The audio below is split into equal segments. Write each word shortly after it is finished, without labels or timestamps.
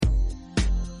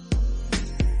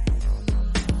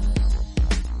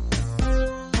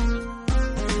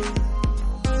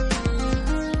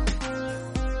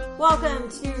Welcome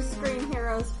to Screen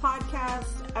Heroes Podcast,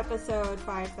 episode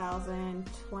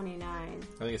 5029. I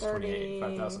think it's 28.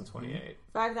 5028.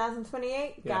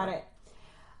 5028? Yeah. Got it.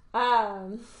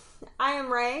 I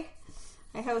am Ray.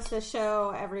 I host a show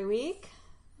every week.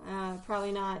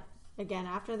 Probably not again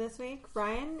after this week.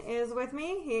 Ryan is with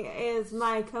me. He is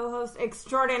my co-host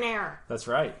extraordinaire. That's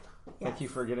right. Yes. Thank you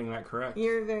for getting that correct.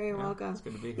 You're very welcome. It's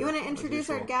good to be here. You want to introduce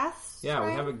our guests? Yeah, Ryan?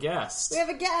 we have a guest. We have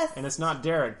a guest. And it's not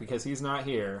Derek because he's not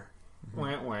here.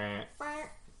 Wah, wah.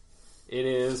 It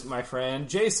is my friend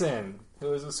Jason,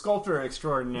 who is a sculptor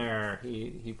extraordinaire.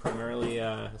 He primarily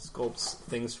sculpts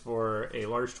things for a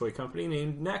large toy company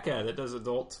named NECA that does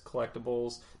adult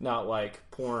collectibles, not like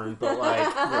porn, but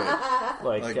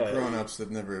like grown-ups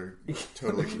that never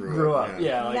totally grew up.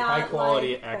 Yeah, like Not high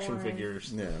quality like action porn.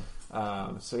 figures.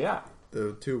 Yeah. So yeah,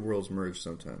 The two worlds merge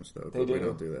sometimes, though. They but do. We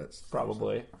don't do that.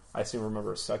 probably. I still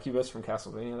remember Succubus from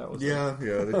Castlevania. That was Yeah,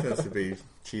 there tends to be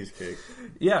cheesecake.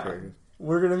 Yeah. characters.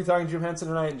 We're going to be talking to Jim Henson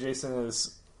tonight, and Jason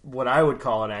is what I would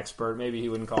call an expert. Maybe he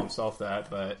wouldn't call himself that,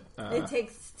 but... It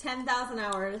takes 10,000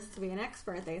 hours to be an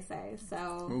expert, they say.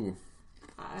 So, Ooh,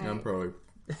 I'm probably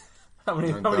how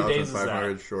many days is that?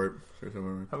 9,500 short or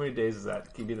something. How many days is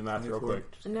that? Can you do the math real 24.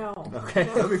 quick? no. Okay.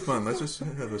 That'd be fun. Let's just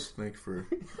have us think for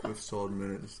a solid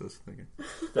minute. Just thinking.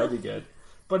 That'd be good.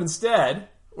 But instead,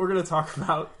 we're going to talk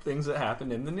about things that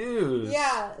happened in the news.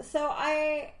 Yeah, so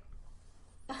I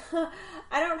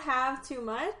don't have too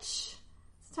much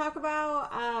to talk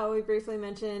about. We briefly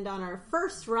mentioned on our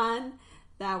first run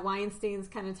that Weinstein's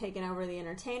kind of taken over the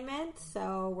entertainment,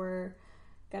 so we're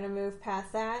going to move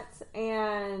past that.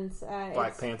 And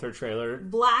Black Panther trailer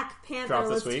Black Panther, dropped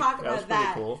let's this week. talk That was about pretty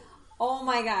that. cool. Oh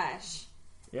my gosh.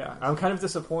 Yeah, I'm kind of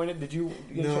disappointed. Did you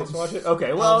get a No. chance to watch it?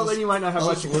 Okay, well, then you might not have I'll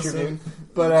much to just contribute. listen.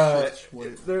 But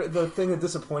Wait. the thing that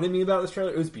disappointed me about this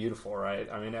trailer, it was beautiful, right?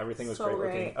 I mean, everything was So great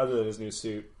looking, great. other than his new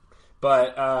suit.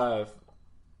 But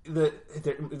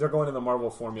they're going to the Marvel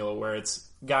formula where it's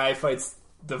guy fights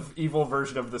the evil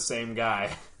version of the same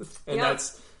guy, and Yep.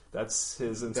 that's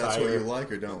his entire. That's what you like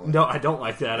or don't like? No, I don't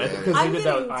like that Yeah. because I'm they did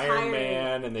that with getting Iron tired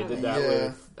Man, and they did of that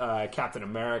it. with Captain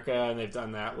America, and they've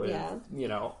done that with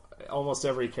almost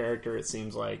every character. It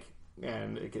seems like,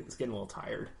 and it's getting a little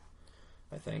tired.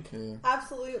 I think. Yeah.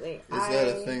 Absolutely. Is that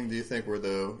a thing, do you think, where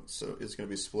so it's going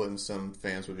to be split and some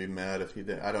fans would be mad if he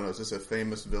did? I don't know. Is this a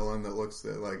famous villain that looks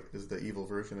like is the evil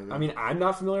version of him? I mean, I'm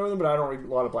not familiar with him, but I don't read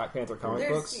a lot of Black Panther comic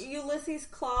There's books. Ulysses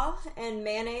Claw and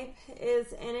Manape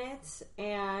is in it,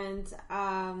 and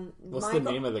What's the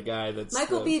name of the guy that's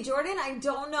Michael B. Jordan? I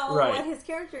don't know Right. what his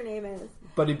character name is.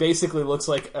 But he basically looks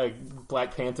like a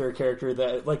Black Panther character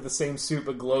that, like the same suit,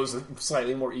 but glows a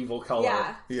slightly more evil color.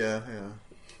 Yeah. yeah.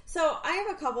 So I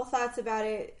have a couple thoughts about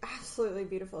it. Absolutely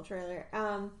beautiful trailer.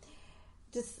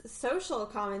 Just social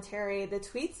commentary. The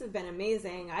tweets have been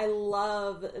amazing. I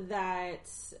love that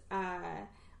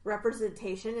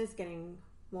representation is getting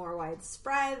more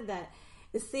widespread. That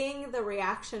seeing the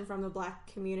reaction from the Black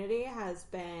community has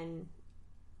been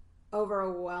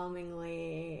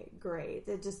overwhelmingly great.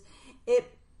 It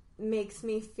makes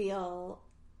me feel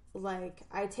like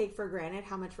I take for granted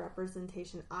how much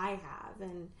representation I have,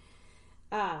 and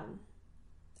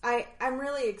I'm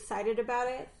really excited about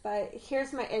it, but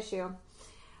here's my issue.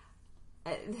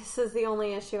 This is the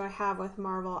only issue I have with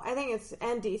Marvel. I think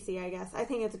and DC, I guess. I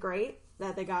think it's great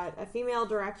that they got a female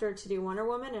director to do Wonder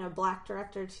Woman and a black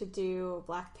director to do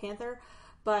Black Panther,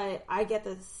 but I get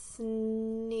the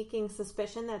sneaking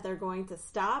suspicion that they're going to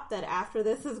stop, that after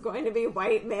this is going to be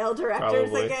white male directors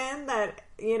Probably. again, that,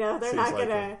 they're Seems not like going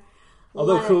to... it.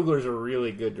 Although Coogler's a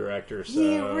really good director, so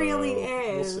He really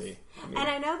is. We'll see. And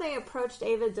I know they approached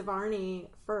Ava DuVernay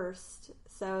first,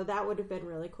 so that would have been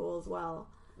really cool as well.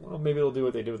 Well, maybe they'll do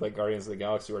what they did with like Guardians of the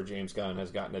Galaxy, where James Gunn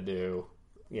has gotten to do,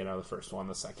 the first one,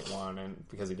 the second one, and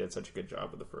because he did such a good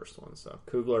job with the first one. So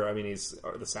Coogler, I mean,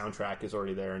 the soundtrack is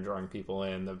already there and drawing people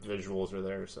in. The visuals are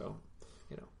there, so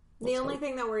The only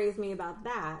thing that worries me about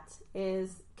that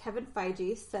is Kevin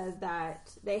Feige said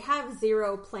that they have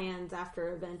zero plans after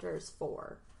Avengers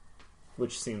 4.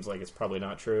 which seems like it's probably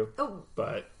not true. Oh,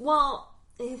 But well,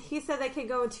 he said they could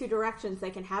go in two directions.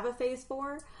 They can have a Phase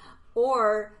 4,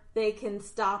 or they can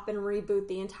stop and reboot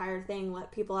the entire thing,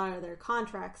 let people out of their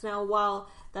contracts. Now, while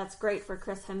that's great for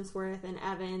Chris Hemsworth and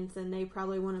Evans, and they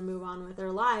probably want to move on with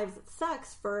their lives, it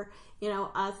sucks for,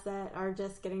 us that are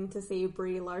just getting to see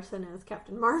Brie Larson as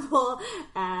Captain Marvel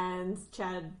and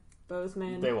Chad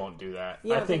Boseman. they won't do that.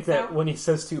 You I don't think think that so? when he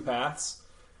says two paths,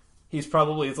 he's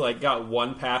probably got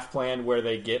one path planned where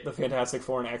they get the Fantastic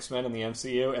Four and X-Men in the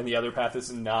MCU, and the other path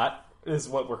is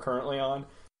what we're currently on.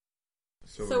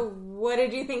 So what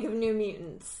did you think of New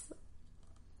Mutants?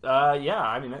 Yeah,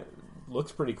 I mean,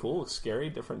 looks pretty cool. Looks scary,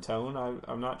 different tone.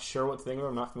 I'm not sure what to think of it.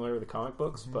 I'm not familiar with the comic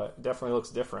books, but definitely looks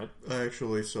different. I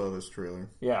actually saw this trailer.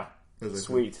 Yeah,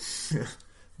 sweet.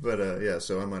 But yeah,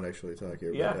 so I might actually talk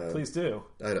here. Yeah, but, please do.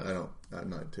 I'm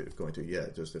not going to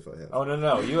yet. Just if I have. Oh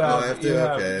no, you have. I have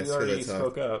to. Okay, you already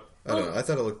spoke up. I don't know. I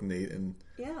thought it looked neat and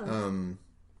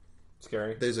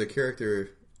scary. There's a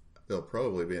character. They'll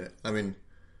probably be in it. I mean,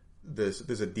 there's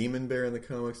a demon bear in the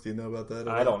comics. Do you know about that?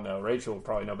 I don't know. Rachel would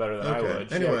probably know better than I would.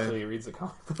 She actually reads the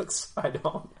comic books. I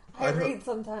don't. I read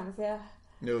sometimes. Yeah.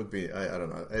 It would be. I don't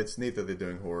know. It's neat that they're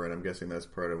doing horror, and I'm guessing that's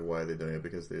part of why they're doing it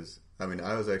because there's. I mean,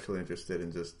 I was actually interested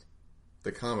in just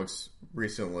the comics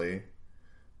recently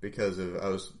because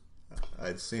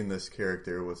I'd seen this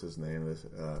character. What's his name? This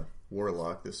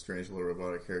Warlock, this strange little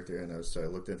robotic character, and I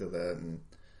looked into that and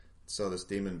saw this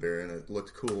demon bear, and it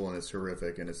looked cool and it's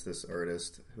horrific, and it's this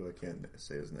artist who I can't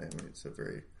say his name. It's a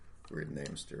very weird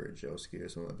name, Sturajowski or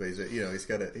something. But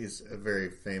he's a very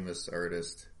famous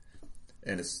artist,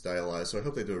 and it's stylized. So I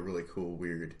hope they do a really cool,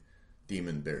 weird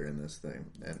demon bear in this thing.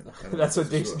 And that's what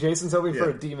Jason's hoping for,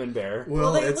 a demon bear.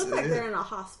 Well, they look like they're in a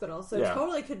hospital, so it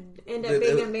totally could end up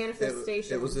being a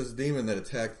manifestation. It was this demon that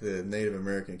attacked the Native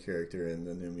American character in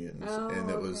the New Mutants, and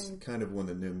it was kind of when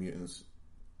the New Mutants,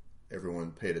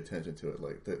 everyone paid attention to it.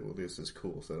 Like, this is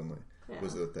cool. Suddenly,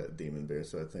 was it that demon bear?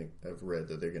 So I think I've read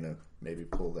that they're gonna maybe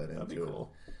pull that into it.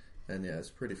 And yeah, it's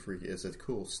pretty freaky. It's a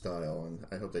cool style, and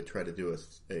I hope they try to do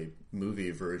a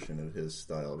movie version of his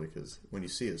style, because when you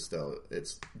see his style,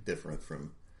 it's different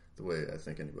from the way I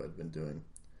think anybody's been doing.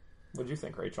 What do you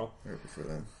think, Rachel? Right before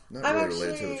then. Not really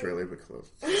related to the trailer, but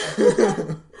close.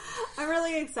 I'm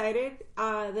really excited.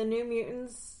 The New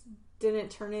Mutants didn't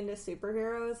turn into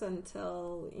superheroes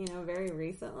until, very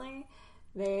recently.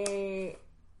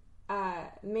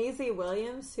 Maisie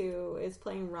Williams, who is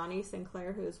playing Ronnie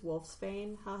Sinclair, who is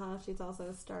Wolfsbane. Haha, she's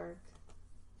also Stark.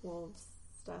 Wolves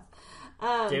stuff.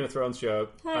 Game of Thrones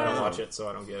joke. I don't watch it, so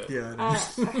I don't get it. Yeah.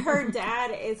 Her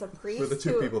dad is a priest. For the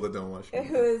two people that don't watch it.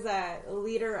 Who is a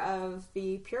leader of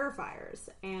the Purifiers,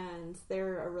 and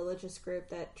they're a religious group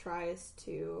that tries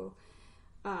to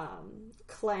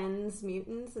cleanse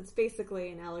mutants. It's basically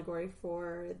an allegory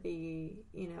for the,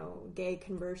 gay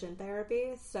conversion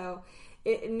therapy. So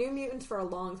New Mutants for a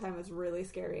long time was really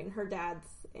scary, and her dad's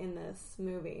in this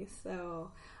movie.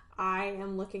 So I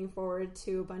am looking forward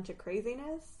to a bunch of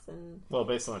craziness. And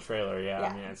based on the trailer,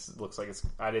 I mean, it looks like it's.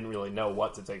 I didn't really know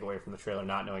what to take away from the trailer,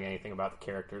 not knowing anything about the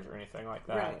characters or anything like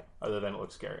that, other than it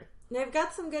looks scary. They've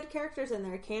got some good characters in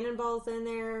there. Cannonball's in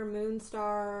there,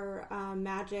 Moonstar,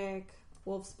 Magic,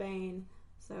 Wolfsbane.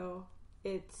 So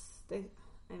they've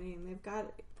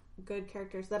got good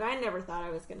characters that I never thought I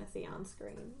was going to see on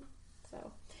screen.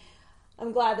 So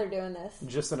I'm glad they're doing this.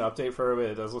 Just an update for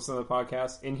everybody that does listen to the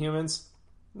podcast. Inhumans,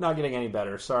 not getting any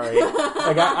better. Sorry.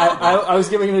 I was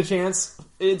giving it a chance.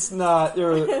 It's not. It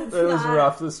was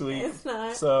rough this week. It's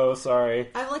not. So sorry.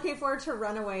 I'm looking forward to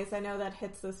Runaways. I know that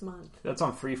hits this month. That's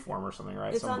on Freeform or something,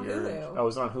 right? It's on Hulu. Oh,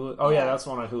 it's on Hulu? Oh, yeah, that's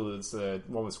one on Hulu. It's the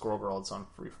one with Squirrel Girl. It's on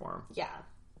Freeform. Yeah.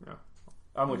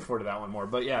 I'm looking forward to that one more.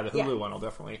 But yeah, the Hulu one I'll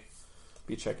definitely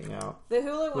be checking out. The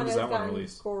Hulu one has gotten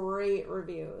great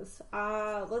reviews.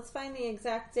 Let's find the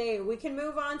exact date. We can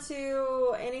move on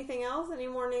to anything else. Any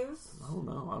more news? Oh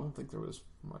no, I don't think there was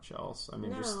much else. I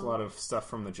mean, just a lot of stuff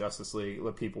from the Justice League.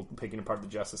 People picking apart the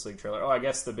Justice League trailer. Oh, I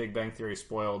guess the Big Bang Theory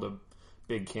spoiled a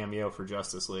big cameo for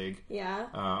Justice League. Yeah.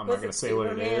 I'm not going to say what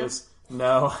it is.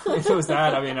 No, if it was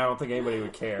that, I mean, I don't think anybody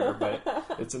would care, but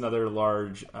it's another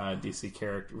large DC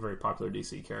character, very popular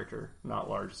DC character, not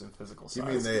large as in physical size. You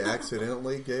mean they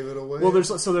accidentally gave it away? Well,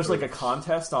 there's like a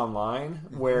contest online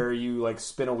where you like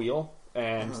spin a wheel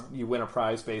and you win a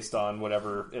prize based on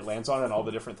whatever it lands on, and all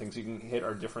the different things you can hit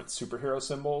are different superhero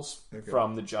symbols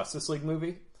from the Justice League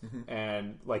movie,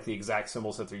 and like the exact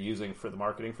symbols that they're using for the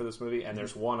marketing for this movie, and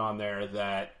there's one on there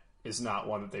that is not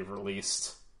one that they've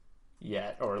released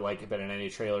yet, or like been in any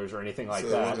trailers or anything like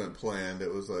that. So it wasn't planned.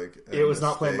 It was like it was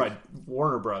not planned by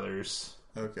Warner Brothers.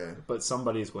 Okay, but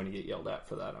somebody's going to get yelled at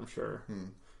for that, I'm sure.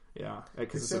 Yeah,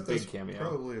 because it's a big cameo.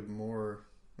 Probably more.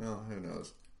 Well, who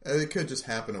knows? It could just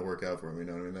happen to work out for him. You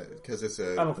know what I mean? Because it's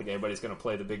a. I don't think anybody's going to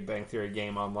play the Big Bang Theory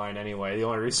game online anyway. The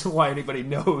only reason why anybody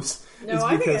knows is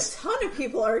I because think a ton of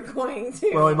people are going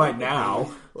to. Well, they might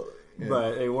now.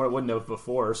 But they wouldn't have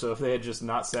before. So if they had just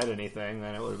not said anything,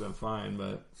 then it would have been fine.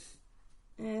 But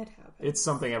it happens. It's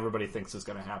something everybody thinks is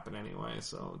going to happen anyway,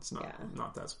 so it's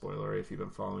not that spoilery if you've been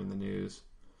following the news.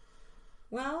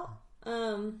 Well,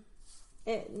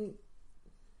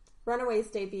 Runaways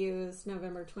debuts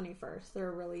November 21st.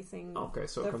 They're releasing the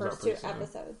first 2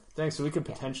 episodes. Thanks. So we could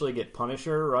potentially get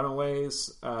Punisher,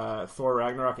 Runaways, Thor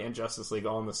Ragnarok, and Justice League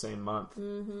all in the same month.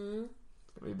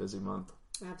 Gonna be a busy month.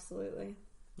 Absolutely.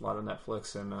 A lot of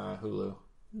Netflix and Hulu.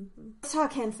 Mm-hmm. Let's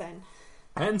talk Henson.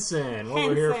 Henson, what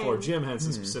we're here for. Jim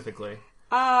Henson specifically.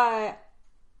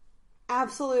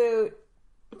 Absolute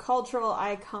cultural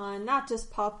icon, not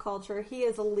just pop culture. He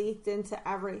has leaked into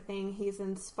everything. He's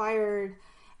inspired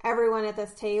everyone at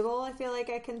this table, I feel like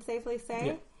I can safely say.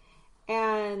 Yeah.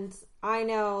 And I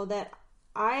know that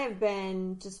I have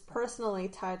been just personally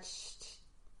touched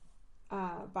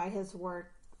by his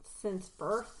work since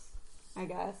birth, I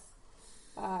guess.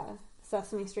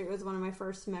 Sesame Street was one of my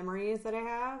first memories that I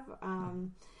have.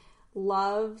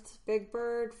 Loved Big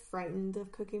Bird, frightened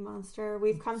of Cookie Monster.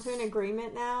 We've come to an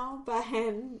agreement now, but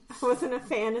I wasn't a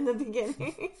fan in the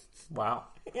beginning. Wow.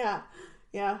 Yeah.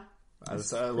 I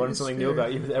learned something new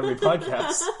about you with every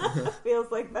podcast. Feels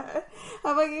like that.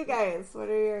 How about you guys? What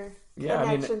are your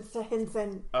connections to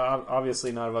Henson?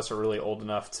 Obviously, none of us are really old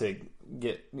enough to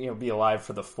be alive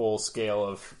for the full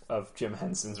scale of Jim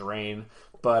Henson's reign.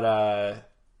 But,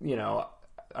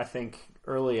 I think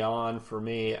early on for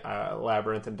me,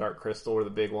 Labyrinth and Dark Crystal were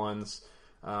the big ones.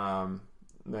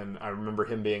 Then I remember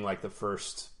him being like the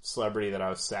first celebrity that I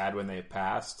was sad when they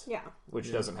passed. Yeah.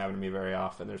 Which doesn't happen to me very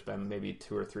often. There's been maybe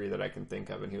 2 or 3 that I can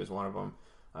think of, and he was one of them.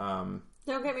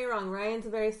 Don't get me wrong, Ryan's a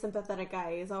very sympathetic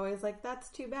guy. He's always like, that's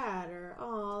too bad, or,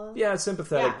 oh. Yeah,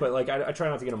 sympathetic, but like I try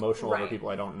not to get emotional over people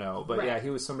I don't know. But yeah,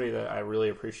 he was somebody that I really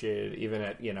appreciated, even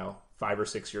at, 5 or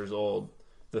 6 years old,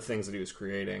 the things that he was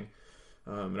creating.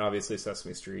 And obviously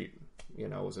Sesame Street,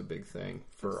 was a big thing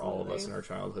for all of us in our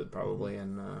childhood, probably.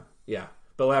 And,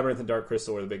 But Labyrinth and Dark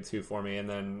Crystal were the big 2 for me. And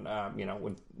then,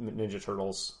 when Ninja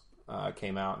Turtles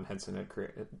came out and Henson had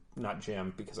created, not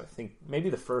Jim, because I think maybe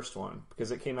the first one,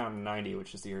 because it came out in 90,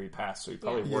 which is the year he passed. So he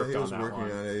probably worked on that one.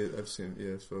 On it. I've seen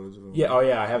photos of him. Yeah,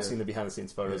 I have seen the behind the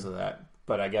scenes photos of that.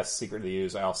 But I guess Secret of the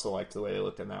Ooze, I also liked the way they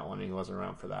looked in that one. And he wasn't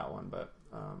around for that one. But,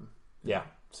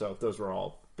 so those were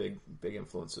all big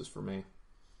influences for me.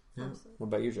 Yeah. What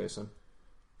about you, Jason?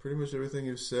 Pretty much everything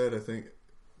you've said. I think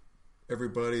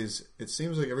it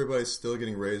seems like everybody's still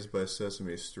getting raised by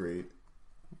Sesame Street,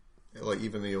 like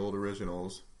even the old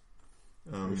originals,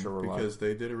 because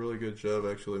they did a really good job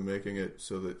actually making it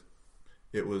so that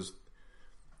it was.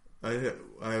 I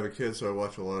have a kid, so I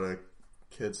watch a lot of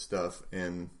kids stuff,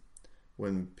 and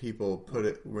when people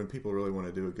really want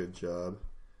to do a good job,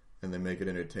 and they make it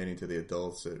entertaining to the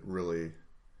adults, it really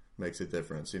makes a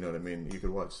difference. You know what I mean? You could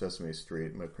watch Sesame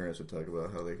Street. My parents would talk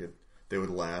about how they would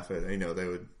laugh at. They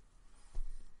would.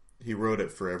 He wrote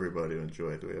it for everybody to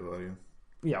enjoy it. Do we have audio?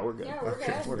 Yeah, we're good. Yeah, we're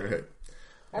good. We're good.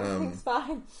 Everything's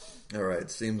fine. All right.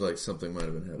 Seems like something might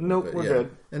have been happening. Nope, we're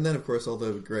good. And then, of course, all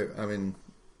the great...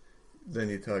 then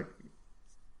you talk...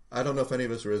 I don't know if any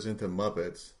of us were as into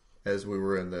Muppets as we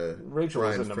were in the... Rachel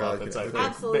was into Muppets, I think.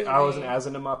 Absolutely. I wasn't as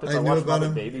into Muppets. I knew watched about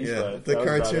Muppet Babies, but the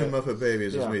cartoon Muppet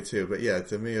Babies was me too. But yeah,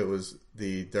 to me it was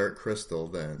the Dark Crystal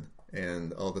then,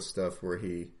 and all the stuff where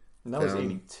he... And that was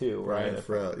 82, right?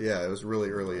 Yeah, it was really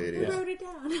early 80s. I wrote it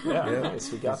down. Yeah,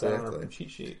 so we got that on our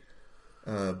cheat sheet.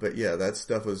 But yeah, that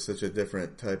stuff was such a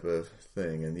different type of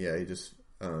thing, and yeah, he just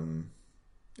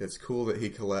it's cool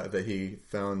that he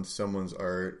found someone's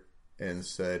art and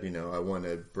said, I want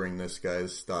to bring this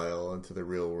guy's style into the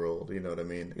real world. You know what I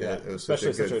mean? Yeah, it was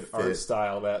especially such an art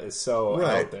style that is so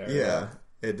out there. Yeah,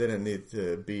 it didn't need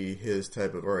to be his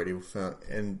type of art. He found,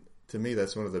 and to me,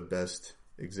 that's one of the best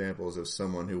examples of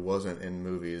someone who wasn't in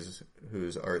movies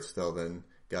whose art style then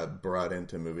got brought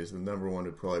into movies. The number one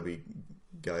would probably be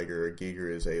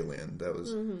Giger's Alien. That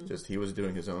was just, he was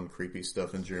doing his own creepy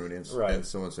stuff in Germany, and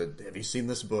someone said, have you seen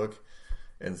this book?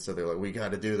 And so they're like, we got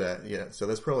to do that. Yeah, so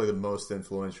that's probably the most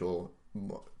influential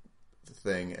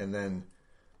thing. And then,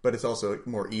 but it's also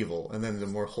more evil. And then the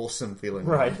more wholesome feeling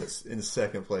that's in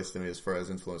second place to me as far as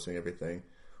influencing everything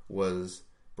was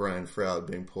Brian Froud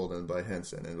being pulled in by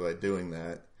Henson. And by doing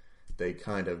that, they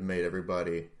kind of made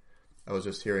everybody... I was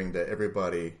just hearing that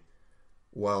everybody,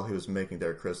 while he was making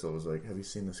Dark Crystal, was like, have you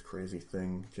seen this crazy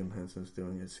thing Jim Henson's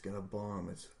doing? It's gonna bomb.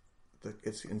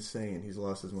 It's insane. He's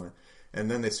lost his mind. And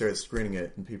then they started screening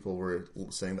it, and people were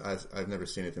saying, I've never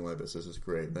seen anything like this. This is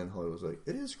great. And then Hollywood was like,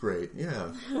 it is great.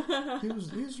 Yeah.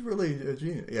 He's really a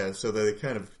genius. Yeah, so they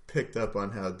kind of picked up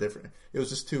on how different... It was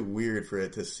just too weird for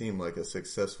it to seem like a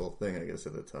successful thing, I guess,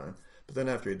 at the time. But then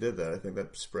after he did that, I think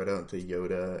that spread out into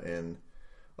Yoda, and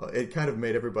it kind of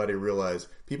made everybody realize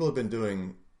people have been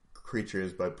doing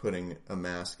creatures by putting a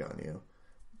mask on you,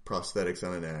 prosthetics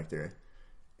on an actor,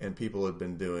 and people have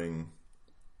been doing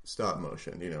stop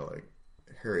motion, like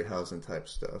Harryhausen type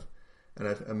stuff. And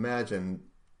I imagine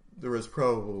there was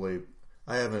probably,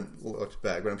 I haven't looked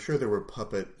back, but I'm sure there were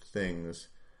puppet things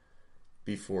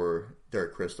before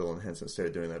Dark Crystal and Henson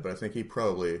started doing that, but I think he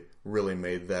probably really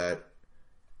made that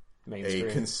Mainstream.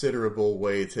 a considerable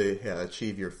way to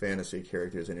achieve your fantasy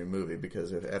characters in your movie,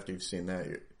 because after you've seen that,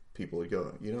 people would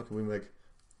go, can we make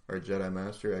our Jedi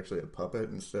Master actually a puppet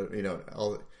instead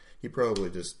of, he probably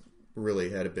just really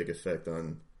had a big effect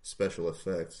on special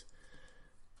effects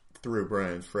through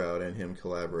Brian Froud and him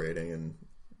collaborating, and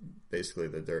basically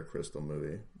the Dark Crystal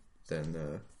movie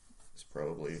then is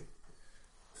probably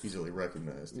easily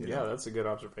recognized. Yeah, that's a good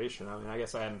observation. I mean, I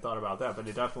guess I hadn't thought about that, but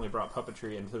it definitely brought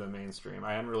puppetry into the mainstream.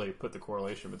 I hadn't really put the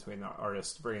correlation between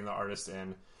bringing the artist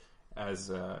in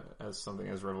as something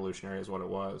as revolutionary as what it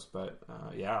was. But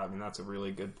yeah, I mean, that's a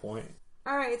really good point.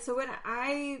 All right, so when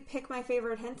I pick my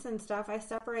favorite Henson stuff, I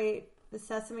separate the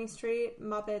Sesame Street,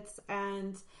 Muppets,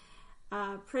 and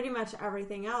pretty much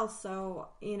everything else. So,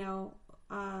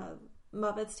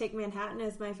 Muppets Take Manhattan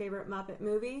is my favorite Muppet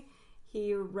movie.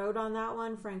 He wrote on that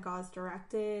one. Frank Oz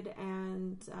directed,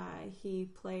 and he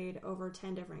played over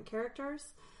 10 different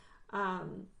characters. I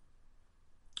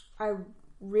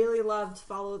really loved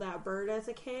Follow That Bird as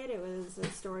a kid. It was a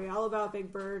story all about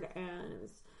Big Bird, and it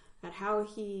was about how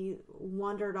he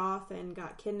wandered off and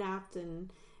got kidnapped,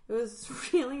 and it was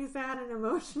really sad and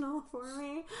emotional for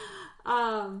me.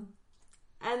 And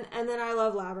then I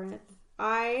love Labyrinth.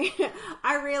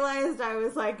 I realized I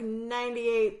was like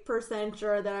 98%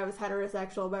 sure that I was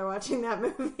heterosexual by watching that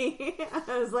movie.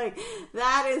 I was like,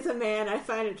 that is a man I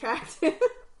find attractive.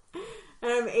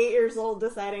 And I'm 8 years old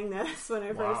deciding this when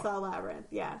I first saw Labyrinth.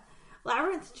 Yeah.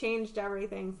 Labyrinth changed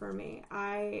everything for me.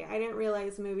 I didn't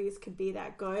realize movies could be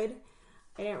that good.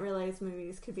 I didn't realize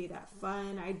movies could be that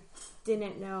fun. I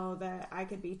didn't know that I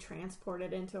could be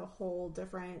transported into a whole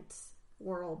different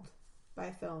world by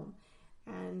film.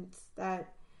 And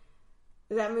that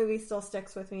movie still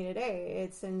sticks with me today.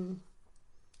 It's in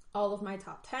all of my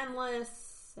top 10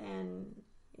 lists, and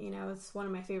it's one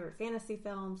of my favorite fantasy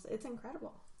films. It's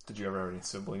incredible. Did you ever have any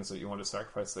siblings that you wanted to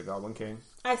sacrifice to the Goblin King?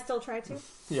 I still try to.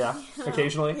 Yeah,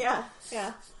 occasionally. Yeah.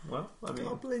 Well, I mean,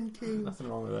 Goblin King. Nothing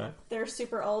wrong with that. They're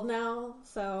super old now,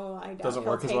 so I doubt Doesn't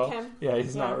he'll work as take well. him. Yeah,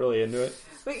 he's not really into it.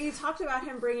 But you talked about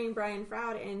him bringing Brian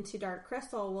Froud into Dark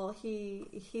Crystal. Well, he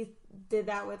did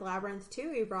that with Labyrinth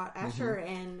too. He brought Escher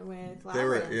in with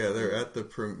Labyrinth. They're at the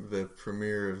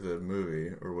premiere of the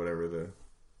movie or whatever, the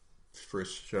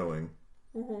first showing,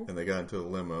 and they got into the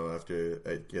limo after,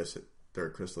 I guess,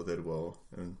 Dark Crystal did well,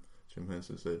 and Jim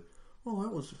Henson said, "Oh,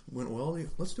 that went well.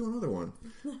 Let's do another one."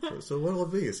 so what'll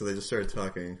it be? So they just started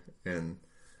talking, and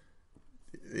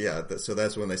so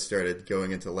that's when they started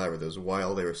going into Labyrinth. It was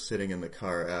while they were sitting in the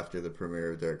car after the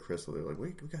premiere of Dark Crystal. They were like,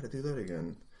 "We got to do that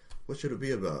again. What should it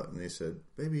be about?" And they said,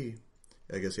 "Maybe."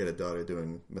 I guess he had a daughter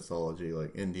doing mythology,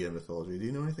 like Indian mythology. Do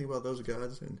you know anything about those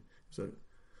gods? And he said,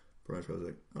 Brian was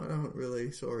like, I don't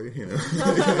really, sorry,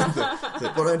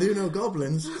 Like, but I do know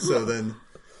goblins.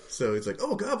 So it's like,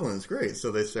 oh, goblins, great.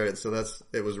 So they started,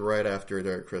 it was right after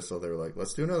Dark Crystal. They were like,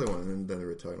 let's do another one. And then they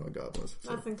were talking about goblins.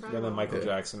 So. That's incredible. And then Michael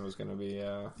Jackson was going to be...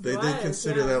 They did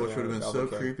consider that, which would have been so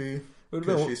creepy.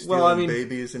 Because she's stealing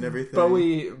babies and everything.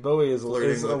 Bowie is a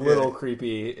little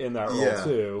creepy in that role,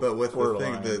 too. But with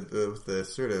the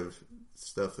sort of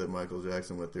stuff that Michael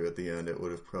Jackson went through at the end, it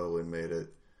would have probably made it...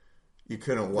 You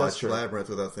couldn't watch Labyrinth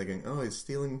without thinking, oh, he's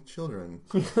stealing children.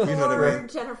 You know what I mean?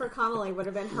 Jennifer Connelly would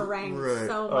have been harangued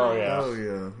so much. Oh,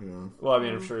 yeah. Well, I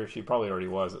mean, I'm sure she probably already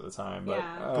was at the time.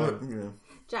 But,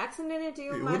 Jackson didn't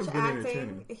do much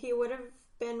acting. He would have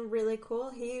been really cool.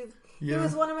 He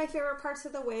was one of my favorite parts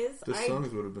of The Wiz. The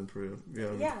songs would have been pretty...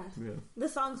 Yeah. The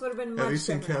songs would have been much Have you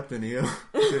seen different. Captain EO?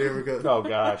 Did you ever go... Oh,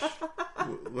 gosh.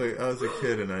 Like, I was a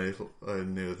kid and I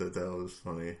knew that was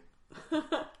funny.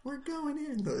 We're going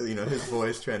in. His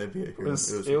voice trying to be a hero.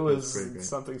 It was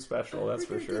something special, that's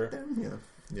for sure.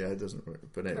 Yeah, it doesn't work.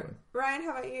 But anyway. Ryan, how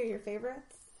about you? Your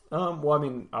favorites? Well, I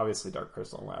mean, obviously Dark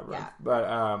Crystal and Labyrinth. Yeah. But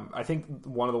I think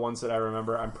one of the ones that I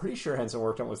remember, I'm pretty sure Henson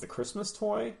worked on, was the Christmas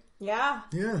toy. Yeah.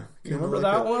 Yeah. You remember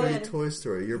that one? Toy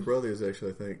Story. Your brothers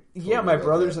actually, I think. Yeah, my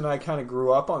brothers and I kind of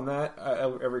grew up on that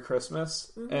every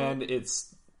Christmas. Mm-hmm. And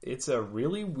it's a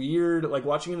really weird, like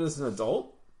watching it as an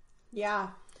adult. Yeah.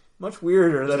 Much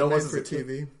weirder than it was for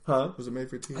TV. Huh? Was it made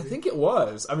for TV? I think it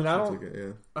was. I mean, I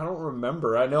don't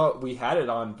remember. I know we had it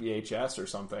on VHS or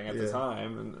something at the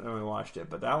time, and we watched it.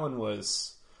 But that one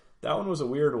was a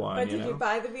weird one. But did you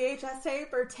buy the VHS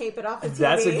tape or tape it off the TV?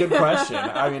 That's a good question.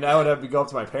 I mean, I would have to go up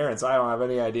to my parents. I don't have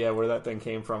any idea where that thing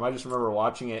came from. I just remember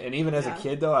watching it, and even as a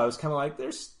kid, though, I was kind of like,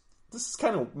 this is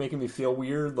kind of making me feel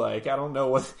weird. Like, I don't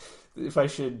know if I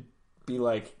should be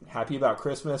like happy about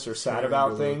Christmas or sad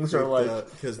about things or like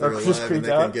because they're alive and they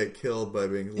can get killed by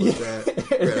being looked at.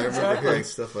 Right, I remember hearing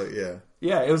stuff like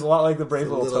yeah, it was a lot like the Brave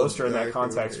Little Toaster in that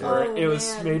context where it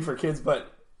was made for kids,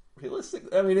 but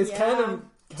realistic. I mean, it's kind of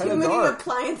too many dark.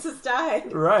 Appliances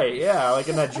died. Right? Yeah, like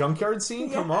in that junkyard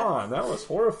scene. Come on, that was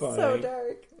horrifying. So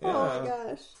dark. Yeah. Oh my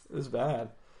gosh, it was bad.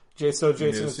 So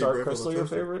Jason, is Dark Crystal your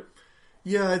favorite?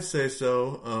 Yeah, I'd say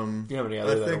so. Do you have any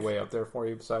other that are way up there for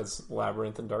you besides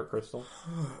Labyrinth and Dark Crystal?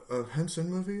 Henson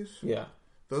movies? Yeah.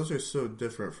 Those are so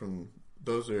different from...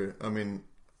 Those are... I mean,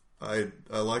 I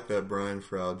like that Brian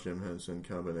Froud, Jim Henson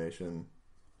combination.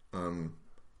 And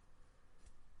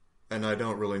I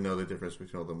don't really know the difference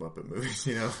between all the Muppet movies,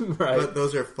 you know? Right. But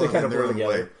those are fun kind in of their own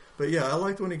together. way. But yeah, I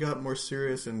liked when he got more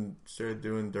serious and started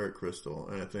doing Dark Crystal.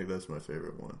 And I think that's my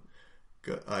favorite one.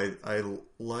 I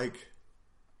like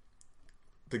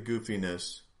the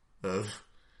goofiness of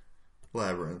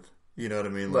Labyrinth. You know what I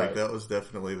mean? Like, that was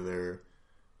definitely their,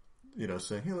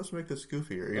 saying, hey, let's make this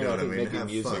goofier. You know what I mean? Have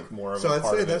music fun. More of so a I'd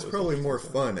part say of that's it probably more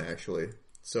fun, actually.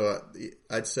 So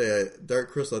I'd say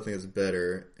Dark Crystal, I think, is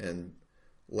better, and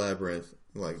Labyrinth,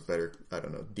 like, better, I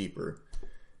don't know, deeper,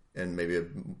 and maybe a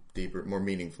deeper, more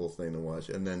meaningful thing to watch.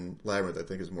 And then Labyrinth, I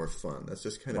think, is more fun. That's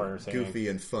just kind of goofy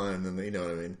and fun, and you know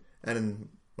what I mean? And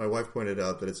my wife pointed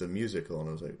out that it's a musical, and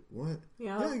I was like, what?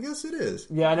 Yeah, I guess it is.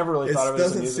 Yeah, I never really thought of it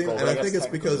as a musical. And I think it's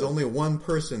because only one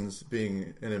person's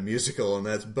being in a musical, and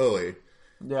that's Bowie.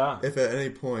 Yeah. If at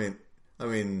any point, I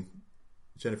mean,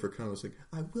 Jennifer Connelly was like,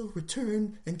 I will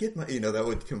return and get my... that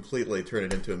would completely turn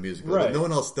it into a musical. Right. But no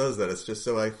one else does that. It's just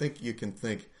so I think you can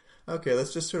think... Okay,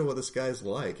 that's just sort of what this guy's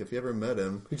like. If you ever met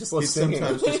him, he'd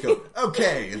sometimes just go,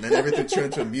 okay, and then everything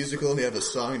turns into a musical, and you have a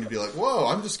song, and you'd be like, whoa,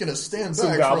 I'm just going to stand back.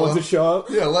 Some goblins will show up.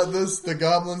 Yeah, the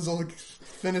goblins will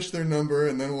finish their number,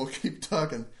 and then we'll keep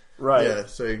talking. Right. Yeah,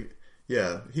 so,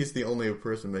 he's the only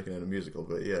person making it a musical,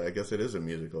 but yeah, I guess it is a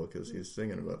musical, because he's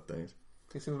singing about things.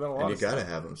 He's singing about a lot and of you got to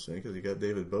have him sing, because you got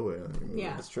David Bowie on your movie.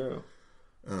 Yeah. That's true.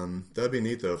 That'd be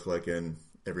neat, though, if, like, in...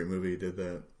 Every movie he did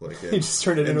that, like he just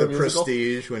turned it into a musical?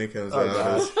 Prestige when he comes out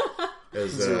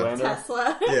as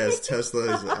Tesla. Yeah, as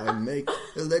Tesla. I make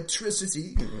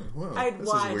electricity. Wow, I'd this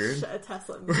watch is weird. a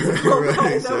Tesla musical,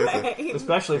 by the way.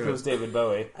 Especially if it was David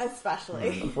Bowie.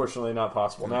 Especially. Unfortunately, not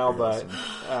possible now, but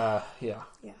yeah.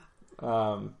 Yeah.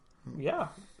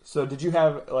 So did you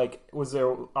have, like, was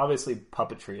there, obviously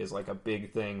puppetry is like a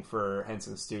big thing for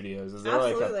Henson Studios. Is there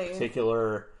like a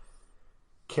particular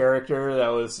character that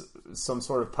was some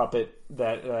sort of puppet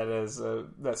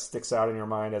that sticks out in your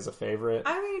mind as a favorite?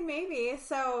 I mean, maybe.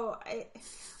 So,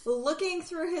 looking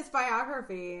through his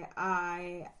biography,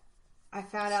 I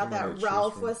found out that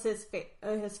Ralph was his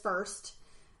first,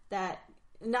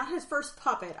 not his first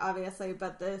puppet, obviously,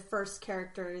 but the first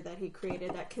character that he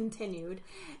created that continued.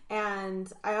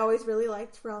 And I always really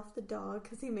liked Ralph the dog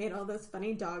because he made all those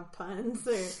funny dog puns.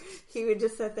 Or he would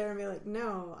just sit there and be like,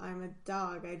 no, I'm a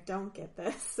dog. I don't get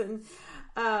this. And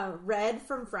Red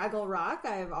from Fraggle Rock,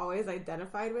 I've always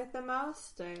identified with the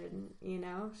most. And,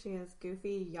 she has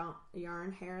goofy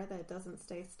yarn hair that doesn't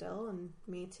stay still. And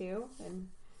me too. And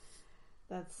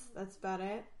that's about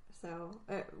it. So,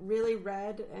 really,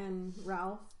 Red and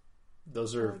Ralph.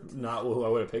 Those are not who I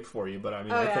would have picked for you, but I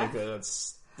mean, I think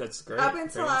that's great. Up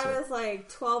until I was like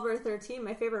 12 or 13,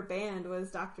 my favorite band was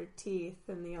Dr. Teeth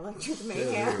and the Electric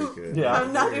Mayhem. Yeah,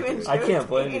 I'm not even joking. I can't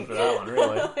blame you for that one,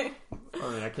 really.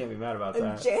 I mean, I can't be mad about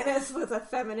that. Janice was a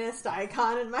feminist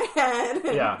icon in my head.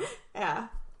 Yeah. Yeah.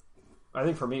 I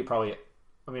think for me, probably...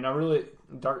 I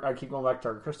keep going back to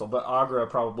Dark Crystal, but Agra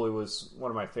probably was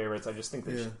one of my favorites. I just think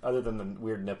that other than the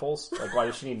weird nipples, like why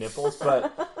does she need nipples?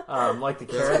 But like the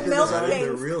character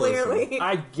design, clearly.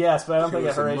 I guess, but I don't think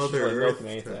at her age she was milking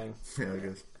anything. Yeah, I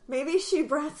guess. Maybe she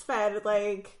breastfed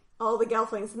like all the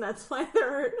Gelflings, and that's why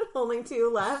there are only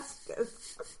 2 left.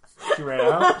 She ran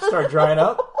out, started drying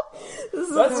up. This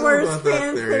is the worst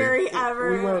fan theory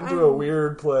ever. We went into a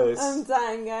weird place. I'm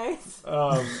dying, guys.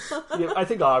 I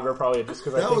think Agra probably just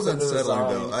because that was unsettling,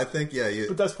 though. I think,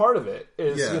 but that's part of it.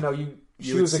 Is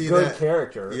she was a good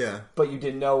character, but you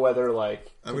didn't know whether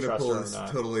like I'm going to pull this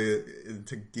totally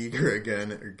into Giger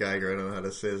again, or Geiger. I don't know how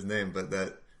to say his name, but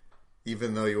that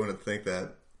even though you wouldn't think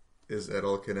that is at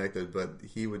all connected, but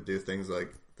he would do things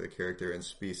like the character in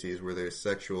Species where they're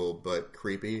sexual but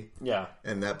creepy. Yeah.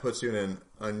 And that puts you in an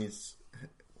uneasy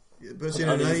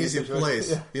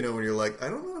place. Yeah. When you're like, I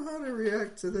don't know how to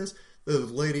react to this. The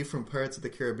lady from Pirates of the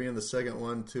Caribbean, the second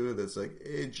one too, that's like,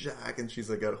 hey Jack, and she's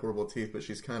like got horrible teeth, but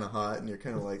she's kind of hot, and you're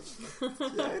kind of like,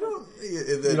 I don't.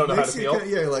 You don't know how to feel.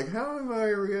 You're like, how am I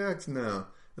react now?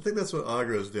 I think that's what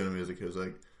Agra was doing in music. He was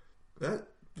like, that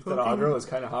That Audra was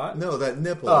kind of hot? No, that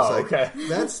nipple. Oh, it's like, okay.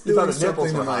 That's You thought doing the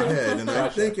nipples something were in my hot. head, and I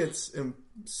Gotcha. think it's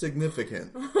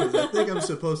significant. Because I think I'm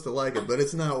supposed to like it, but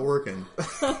it's not working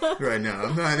right now.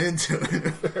 I'm not into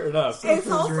it. Fair enough. It's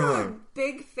Something's also wrong. a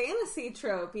big fantasy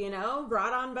trope,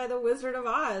 brought on by the Wizard of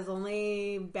Oz.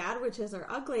 Only bad witches are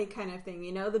ugly kind of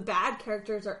thing, The bad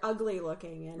characters are ugly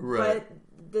looking. Right.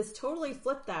 But this totally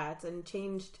flipped that and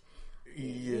changed,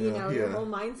 Yeah, your whole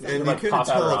mindset. And Like you couldn't pop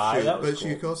out her tell eye, if she, that was but cool.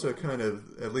 you also kind of,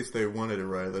 at least they wanted to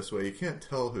write it this way. You can't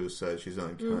tell whose side she's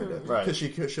on, kind of, Right. because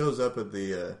she shows up at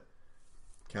the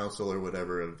council or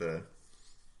whatever of the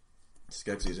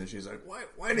Skeksis, and she's like,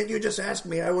 "Why didn't you just ask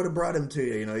me? I would have brought him to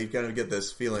you." You kind of get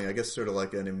this feeling, I guess, sort of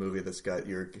like any movie that's got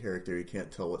your character, you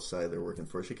can't tell what side they're working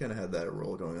for. She kind of had that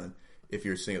role going on. If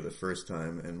you're seeing it the first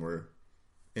time and we're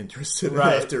interested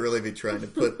Right. enough to really be trying to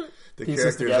put the Pieces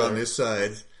characters together. on their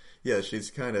sides. Yeah,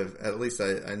 she's kind of, at least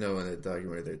I know in a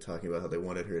documentary they're talking about how they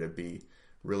wanted her to be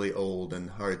really old and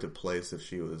hard to place if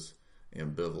she was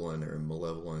ambivalent or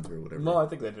malevolent or whatever. No, I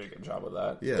think they did a good job with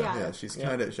that. Yeah, she's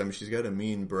kind of, she's got a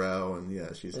mean brow, and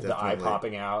she's The definitely... eye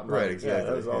popping out. Right, Like, exactly. Yeah,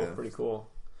 that was all yeah. pretty cool.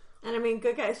 And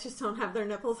good guys just don't have their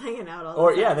nipples hanging out all the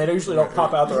Or, time. yeah, they usually don't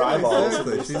pop out their eyeballs.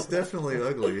 Exactly. She's definitely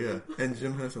ugly, yeah. And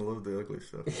Jim Henson loved the ugly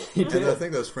stuff. He did. And I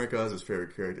think that was Frank Oz's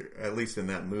favorite character, at least in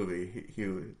that movie. He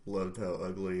loved how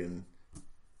ugly and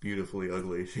beautifully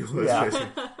ugly she was. Yeah.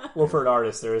 Well, for an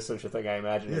artist, there is such a thing, I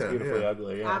imagine, as Yeah, beautifully yeah.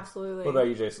 ugly. Yeah. Absolutely. What about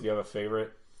you, Jason? Do you have a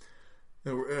favorite?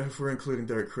 If we're including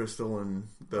Dark Crystal and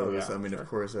those, yeah, I mean, sure. of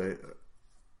course,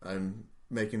 I'm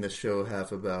making this show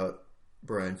half about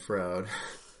Brian Froud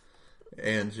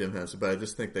and Jim Henson, but I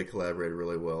just think they collaborated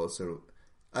really well. So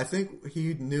I think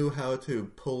he knew how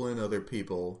to pull in other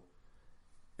people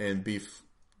and be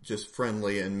just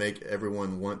friendly and make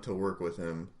everyone want to work with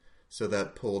him. So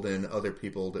that pulled in other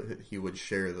people that he would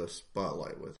share the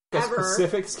spotlight with. A Ever.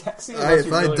 specific Skeksis?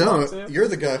 If I don't, you're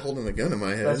the guy holding the gun in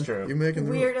my head. That's true. You're making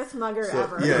the Weirdest mugger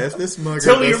ever. Yeah, if this mugger...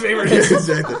 Tell me your favorite. Yeah,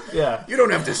 exactly. Yeah. You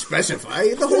don't have to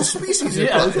specify. The whole species is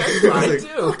Yeah, puzzled. that's what I Like, do.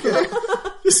 Okay.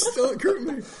 Just don't hurt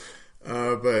me.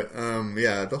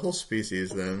 The whole species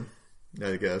then,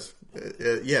 I guess.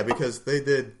 Yeah, because they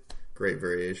did great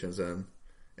variations on...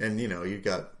 And, you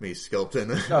got me sculpting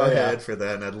a head for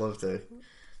that, and I'd love to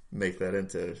make that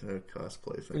into a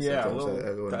cosplay thing. Yeah, Sometimes well, I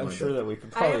wouldn't I'm mind sure that. that we could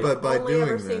I probably... have But by only doing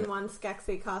ever seen that- one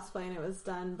Skeksis cosplay, and it was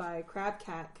done by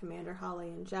Crabcat, Commander Holly,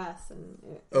 and Jess. And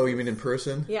Oh, you mean in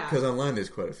person? Yeah. Because online there's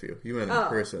quite a few. You meant in Oh,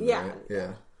 person, yeah.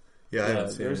 right? Yeah, I haven't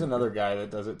seen there's it. another guy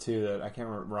that does it too. That I can't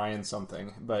remember, Ryan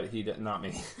something, but he did not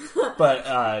me. But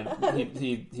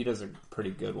he does a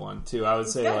pretty good one too. I would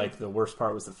say good. like the worst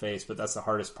part was the face, but that's the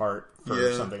hardest part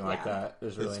for something like that.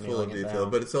 Is really It's full of nailing it detail,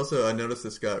 down. but it's also, I noticed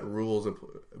it's got rules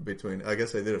between, I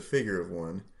guess I did a figure of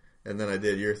one, and then I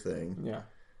did your thing, yeah,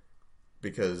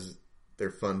 because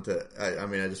they're fun to, I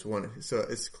just want, so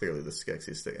it's clearly the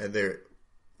Skeksis thing, and they're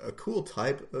a cool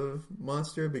type of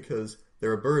monster because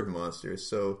they're a bird monster,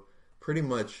 so pretty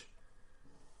much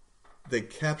they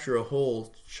capture a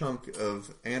whole chunk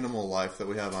of animal life that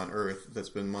we have on Earth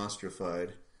that's been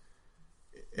monstrified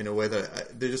in a way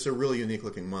that they're just a really unique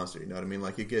looking monster. You know what I mean?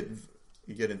 Like you get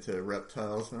into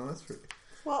reptiles. No, that's pretty.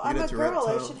 well, You I'm get a into girl.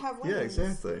 I reptile- should have wings. Yeah,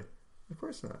 exactly. Of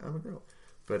course not. I'm a girl.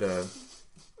 But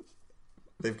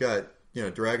they've got,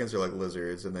 dragons are like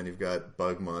lizards, and then you've got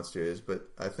bug monsters. But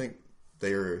I think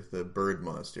they're the bird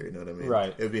monster. You know what I mean?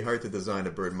 Right. It would be hard to design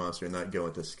a bird monster and not go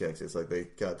into Skeksis. It's like they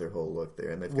got their whole look there,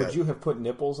 and they've would got. you have put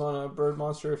nipples on a bird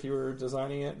monster if you were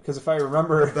designing it? Because if I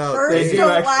remember, About Birds They do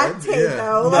don't actually- lactate, yeah.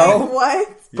 though. No. Like,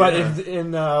 what? but Yeah.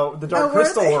 in the Dark Oh, were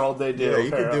Crystal they? world, they do. Yeah, you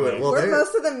could do it. apparently. Well, Were they-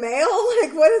 most of the male?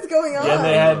 Like, what is going on? Yeah, and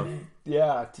they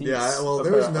had teeth. Yeah,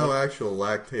 there was no apparently. actual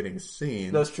lactating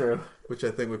scene, That's true. which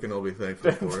I think we can all be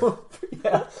thankful for.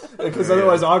 Yeah, because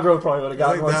otherwise Agro probably would have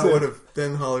I gotten think one that too. would have.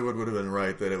 Then Hollywood would have been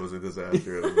right that it was a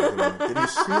disaster. Did you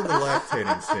see the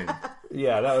lactating scene?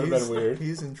 Yeah, that would have been weird.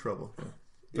 He's in trouble.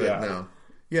 But Yeah. no,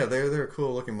 yeah, they're a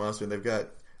cool looking monster. And they've got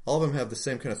all of them have the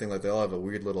same kind of thing. Like they all have a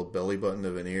weird little belly button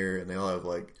of an ear, and they all have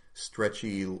like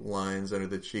stretchy lines under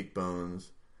the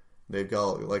cheekbones. They've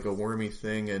got like a wormy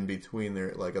thing in between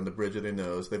their, like on the bridge of their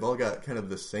nose. They've all got kind of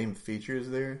the same features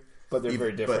there. But they're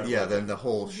very different. But yeah, then the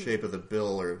whole shape of the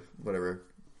bill or whatever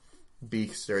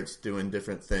beak starts doing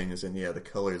different things, and yeah, the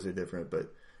colors are different.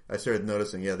 But I started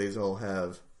noticing, yeah, these all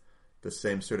have the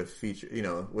same sort of feature,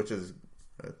 which is,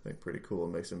 I think, pretty cool.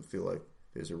 It makes them feel like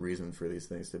there's a reason for these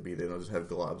things to be. They don't just have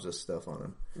globs of stuff on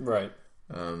them. Right.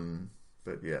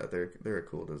 But yeah, they're a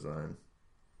cool design.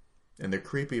 And they're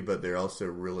creepy, but they're also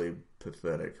really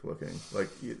pathetic looking. Like,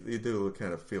 you do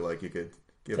kind of feel like you could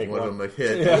give Take one of one. them a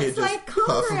hit. Yeah. And he'd It's just like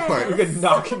puff Congress. apart. You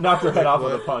could knock their head off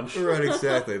with a punch. Right,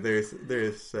 exactly.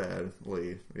 They're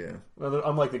sadly, yeah. Well,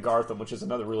 unlike the Gartham, which is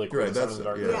another really cool Right, design that's of the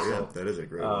Dark yeah, Crystal. yeah, that is a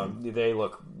great one. They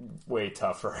look way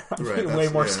tougher. Right, way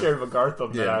more yeah. scared of a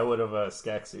Gartham than Yeah. I would of a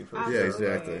Skeksis. For Yeah, sure.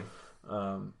 exactly.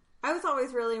 I was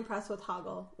always really impressed with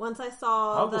Hoggle. Once I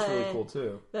saw Hoggle's really cool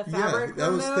too. the Yeah, fabric I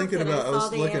was removed thinking and about. I saw was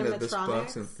the looking at this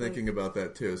box and animatronics, thinking about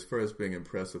that too, as far as being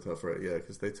impressed with how far. Yeah,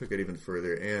 because they took it even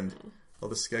further, and all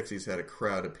the Skeksis had a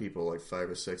crowd of people, like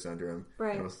 5 or 6 under him.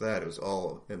 Right. And with that, it was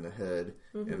all in the head,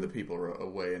 and the people were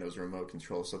away, and it was remote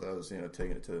control. So that was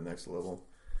taking it to the next level.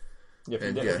 Yeah,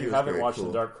 And, if yeah, you he was haven't very watched cool.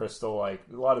 the Dark Crystal, like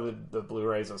a lot of the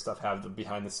Blu-rays and stuff have the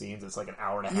behind the scenes. It's like an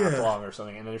hour and a half Yeah. long or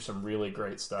something, and there's some really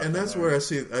great stuff. And in that's there. where I'd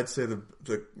say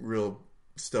the real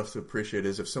stuff to appreciate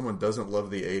is if someone doesn't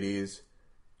love the 80s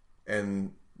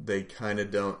and they kind of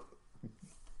don't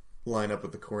line up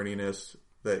with the corniness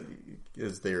that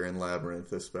is there in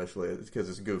Labyrinth, especially because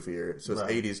it's goofier. So it's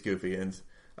Right. 80s goofy. And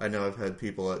I know I've had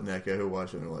people at NECA who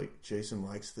watch it and are like, Jason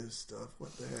likes this stuff.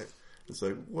 What the heck? It's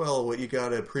like, well, what you got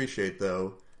to appreciate,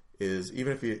 though, is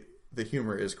even if the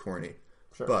humor is corny,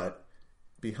 Sure. but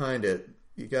behind it,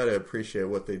 you got to appreciate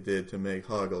what they did to make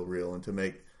Hoggle real and to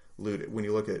make Ludo. When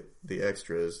you look at the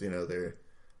extras, they're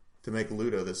to make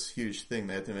Ludo this huge thing.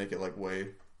 They had to make it like weigh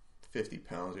 50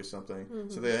 pounds or something. Mm-hmm.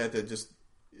 So they had to just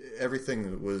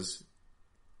everything was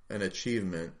an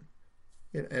achievement,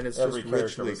 and it's Every just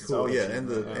character richly was its cool. own Yeah,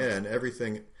 and achievement, yeah. and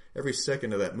everything. Every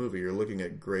second of that movie, you're looking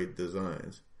at great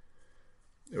designs.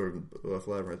 Or with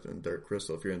Labyrinth and Dark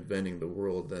Crystal, if you're inventing the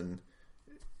world, then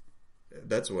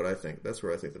that's what I think. That's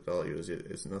where I think the value is.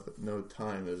 It's nothing. No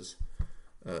time is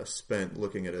spent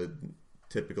looking at a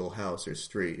typical house or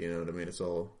street. You know what I mean? It's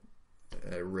all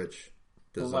a rich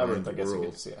The designed Labyrinth, I guess you world.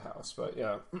 get to see a house, but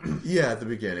yeah. Yeah, at the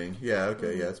beginning. Yeah,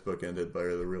 okay. Yeah, it's bookended by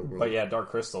the real world. But yeah, Dark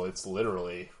Crystal, it's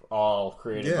literally all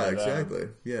created yeah, by them. exactly.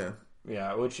 Yeah.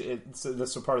 Yeah, which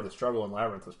that's a part of the struggle in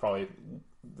Labyrinth was probably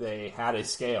they had a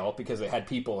scale because they had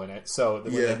people in it. So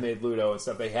when Yeah. they made Ludo and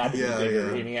stuff, they had to Yeah, be bigger,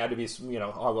 yeah. and he had to be,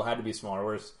 Hoggle had to be smaller.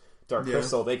 Whereas Dark Yeah.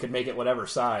 Crystal, they could make it whatever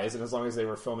size, and as long as they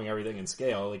were filming everything in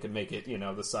scale, they could make it,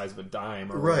 the size of a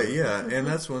dime. Or Right, whatever. yeah, and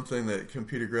that's one thing that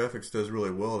computer graphics does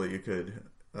really well that you could,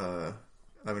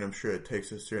 I'm sure it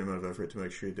takes a certain amount of effort to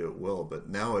make sure you do it well, but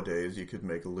nowadays you could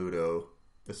make Ludo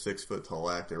a 6-foot tall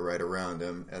actor right around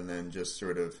him and then just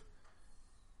sort of,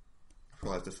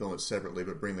 probably have to film it separately,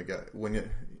 but bring the guy,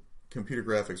 computer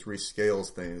graphics rescales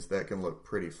things, that can look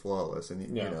pretty flawless, and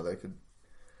Yeah. that could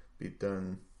be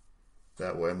done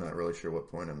that way. I'm not really sure what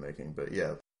point I'm making, but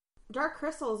yeah. Dark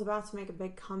Crystal is about to make a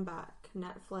big comeback.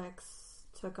 Netflix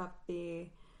took up the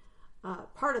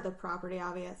part of the property,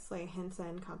 obviously.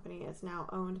 Henson Company is now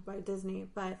owned by Disney,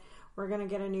 but we're going to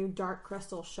get a new Dark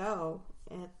Crystal show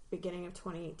at the beginning of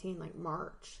 2018, like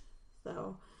March.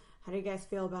 So, how do you guys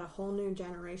feel about a whole new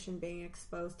generation being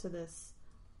exposed to this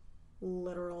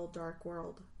literal dark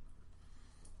world?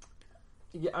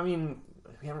 Yeah, we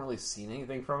haven't really seen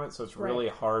anything from it, so it's Right. really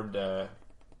hard to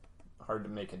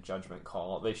make a judgment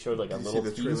call. They showed like a Did you little see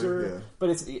the trailer? teaser, Yeah. but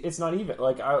it's not even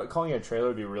like calling it a trailer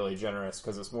would be really generous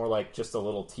because it's more like just a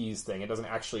little tease thing. It doesn't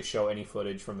actually show any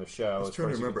footage from the show. I was as trying far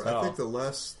to as you can remember. I tell. think the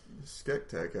last Skek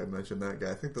Tech, I mentioned that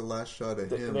guy. I think the last shot of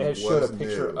him they had was showed a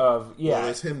picture new. of Well,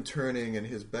 it's him turning, and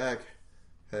his back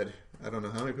had, I don't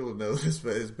know how many people know this,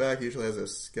 but his back usually has a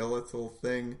skeletal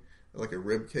thing, like a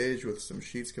rib cage with some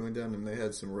sheets coming down, and they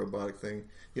had some robotic thing.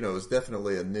 It was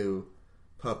definitely a new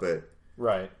puppet.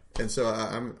 right. And so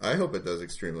I hope it does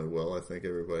extremely well. I think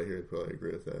everybody here would probably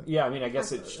agree with that. Yeah, I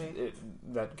guess Absolutely.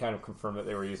 that kind of confirmed that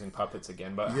they were using puppets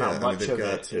again, but Yeah, how much they've of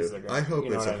got it to. is there going I hope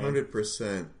it's what I mean?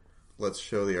 100%. Let's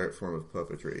show the art form of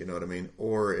puppetry. You know what I mean?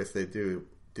 Or if they do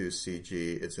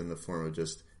CG, it's in the form of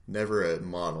just never a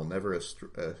model, never a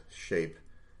shape,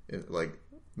 like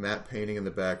matte painting in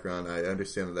the background. I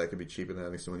understand that could be cheaper than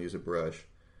having someone use a brush,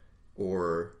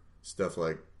 or stuff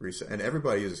like and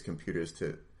everybody uses computers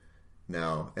to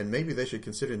now, and maybe they should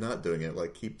consider not doing it,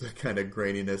 like keep the kind of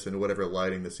graininess and whatever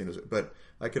lighting the scene is. But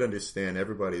I could understand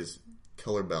everybody's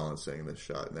color balancing the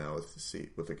shot now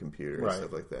with the computer and Right.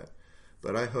 stuff like that.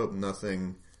 But I hope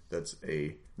nothing that's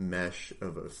a mesh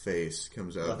of a face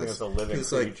comes out. Nothing that's a living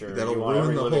 'cause it's creature. that'll You want ruin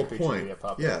every the living whole creature to point. be a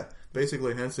puppet. Yeah,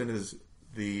 basically Henson is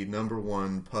the number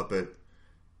one puppet.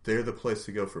 They're the place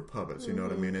to go for puppets. You know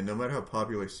what I mean? And no matter how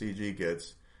popular CG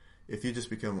gets, if you just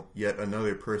become yet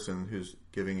another person who's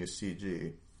giving you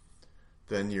CG,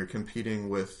 then you're competing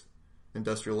with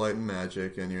Industrial Light and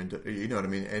Magic, and you know what I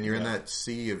mean? And you're in that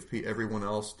sea of everyone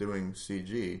else doing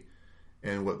CG.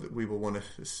 And what we will want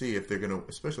to see if they're going to,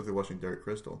 especially if they're watching Dark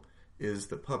Crystal, is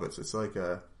the puppets. It's like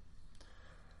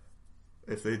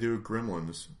if they do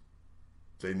Gremlins,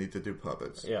 they need to do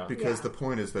puppets. Yeah. Because the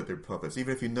point is that they're puppets.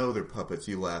 Even if you know they're puppets,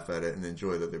 you laugh at it and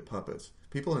enjoy that they're puppets.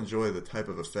 People enjoy the type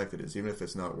of effect it is, even if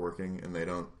it's not working and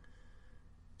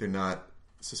they're not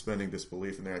suspending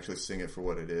disbelief and they're actually seeing it for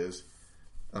what it is.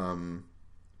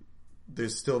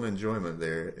 There's still an enjoyment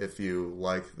there if you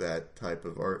like that type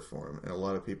of art form. And a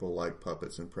lot of people like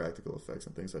puppets and practical effects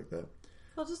and things like that.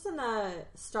 Well, just in the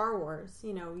Star Wars,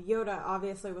 Yoda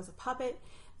obviously was a puppet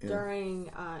during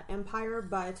Empire,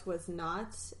 but was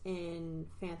not in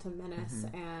Phantom Menace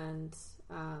and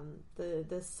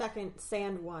the second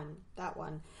Sand one, that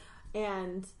one.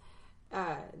 And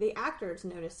the actors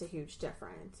noticed a huge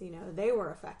difference. They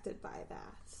were affected by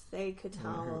that. They could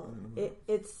tell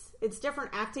it's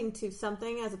different acting to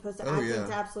something as opposed to acting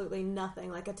to absolutely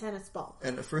nothing, like a tennis ball.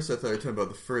 And at first I thought you were talking about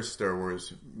the first Star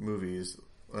Wars movies,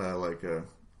 like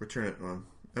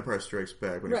Empire Strikes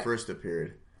Back, when he first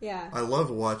appeared. Yeah. I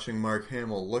love watching Mark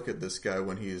Hamill look at this guy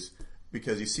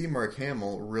because you see Mark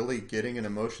Hamill really getting an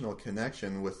emotional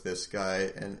connection with this guy,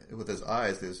 and with his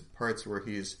eyes, there's parts where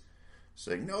he's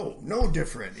saying, no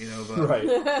different, but Right.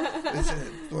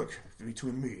 look,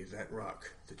 between me, that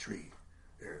rock, the tree,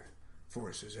 there,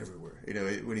 forest is everywhere.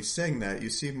 When he's saying that, you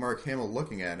see Mark Hamill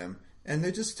looking at him, and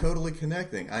they're just totally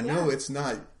connecting. I know it's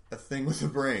not a thing with the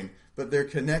brain, but they're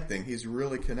connecting. He's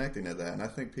really connecting to that. And I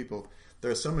think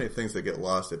there are so many things that get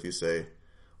lost if you say,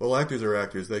 well, actors are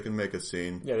actors. They can make a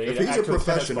scene. Yeah, if he's a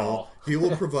professional, he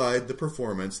will provide the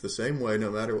performance the same way, no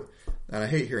matter what. And I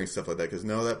hate hearing stuff like that because,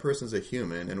 no, that person's a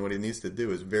human, and what he needs to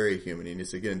do is very human. He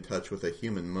needs to get in touch with a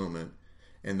human moment.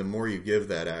 And the more you give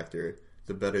that actor,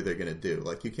 the better they're going to do.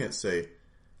 Like, you can't say,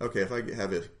 okay, if I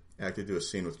have an actor do a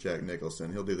scene with Jack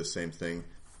Nicholson, he'll do the same thing,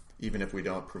 even if we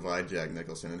don't provide Jack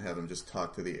Nicholson and have him just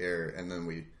talk to the air, and then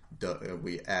we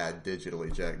add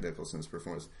digitally Jack Nicholson's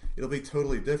performance. It'll be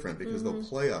totally different because they'll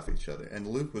play off each other. And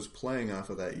Luke was playing off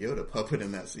of that Yoda puppet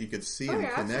in that, so you could see him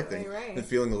connecting and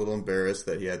feeling a little embarrassed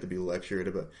that he had to be lectured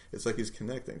about. It's like he's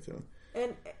connecting to him.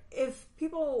 And if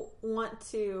people want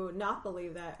to not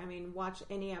believe that, watch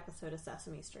any episode of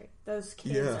Sesame Street. Those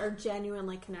kids are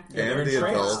genuinely connected. And the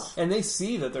adults. And they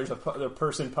see that there's a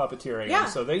person puppeteering Yeah.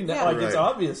 them, so they know, Yeah. it's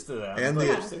obvious to them.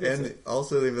 And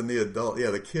also even the adult,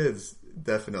 the kids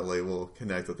definitely will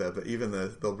connect with that. But even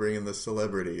they'll bring in the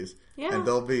celebrities, and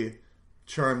they'll be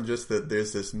charmed just that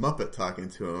there's this Muppet talking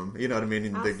to them. You know what I mean?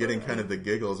 And they're getting kind of the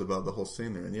giggles about the whole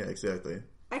scene there. And yeah, exactly.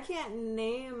 I can't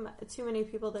name too many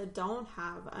people that don't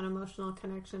have an emotional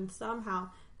connection somehow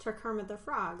to Kermit the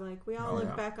Frog. Like, we all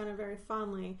look back on it very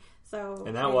fondly. So,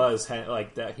 and that was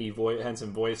like that.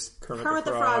 Henson voiced Kermit the Frog. Kermit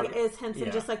the Frog is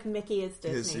Henson, just like Mickey is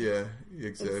Disney.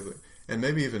 Exactly. And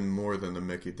maybe even more than the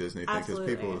Mickey Disney thing, because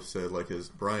people have said, like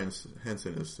Brian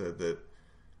Henson has said that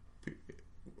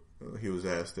he was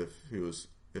asked if his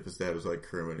dad was like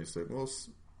Kermit. He said, "Well,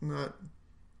 not."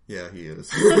 Yeah, he is.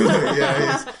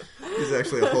 He's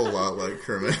actually a whole lot like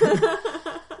Kermit.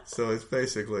 So it's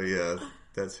basically,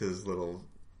 that's his little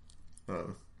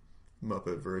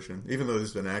Muppet version. Even though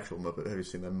there's an actual Muppet. Have you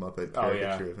seen that Muppet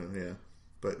caricature of him? Yeah.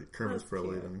 But Kermit's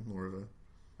probably even more of a...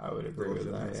 I would agree with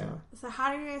that, yeah. So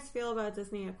how do you guys feel about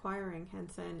Disney acquiring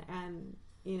Henson and,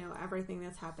 everything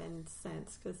that's happened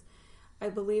since? Because I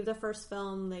believe the first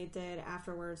film they did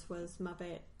afterwards was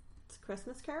Muppet's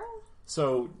Christmas Carol?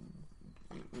 So...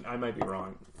 I might be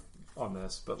wrong on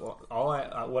this, but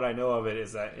what I know of it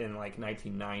is that in like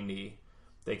 1990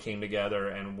 they came together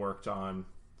and worked on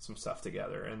some stuff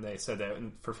together, and they said that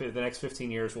for the next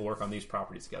 15 years we'll work on these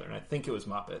properties together, and I think it was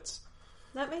Muppets.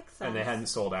 That makes sense. And they hadn't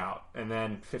sold out, and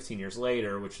then 15 years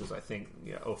later, which is I think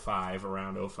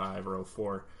around 05 or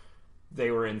 04, they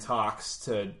were in talks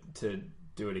to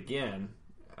do it again,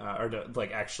 or to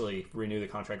like actually renew the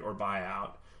contract or buy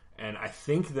out. And I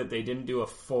think that they didn't do a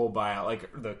full buyout. Like,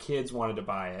 the kids wanted to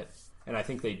buy it, and I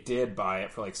think they did buy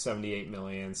it for like $78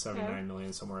 million, $79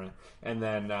 million, somewhere in. And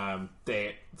then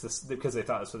because they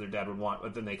thought that's what their dad would want,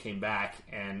 but then they came back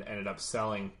and ended up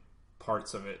selling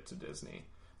parts of it to Disney.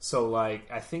 So, like,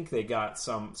 I think they got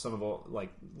some of the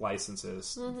like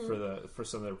licenses for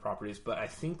some of their properties, but I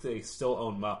think they still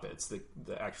own Muppets.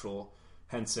 The actual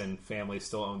Henson family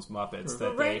still owns Muppets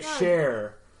that they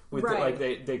share.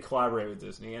 They collaborate with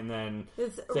Disney, and then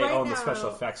they own the special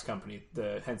effects company.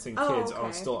 The Henson kids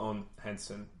still own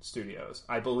Henson Studios,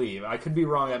 I believe. I could be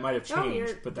wrong; that might have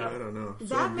changed, but I don't know.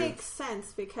 That makes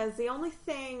sense because the only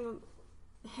thing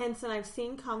Henson I've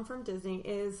seen come from Disney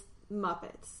is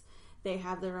Muppets. They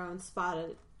have their own spot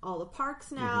at all the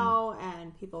parks now,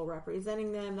 and people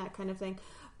representing them, that kind of thing.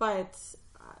 But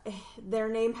their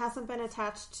name hasn't been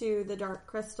attached to the Dark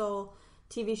Crystal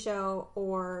TV show,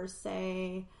 or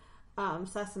say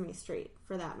Sesame Street,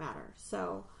 for that matter.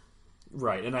 So,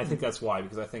 right, and I think that's why,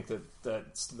 because I think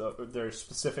there's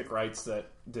specific rights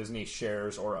that Disney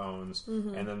shares or owns,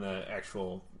 and then the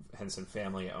actual Henson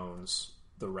family owns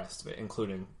the rest of it,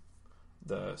 including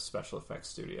the special effects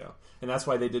studio, and that's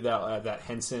why they did that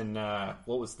Henson.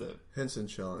 What was the Henson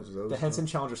Challenge? The Henson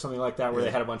Challenge or something like that, where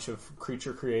they had a bunch of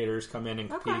creature creators come in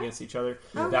and compete against each other.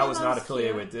 That was not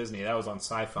affiliated with Disney. That was on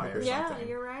Sci-Fi or something. Yeah,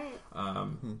 you're right.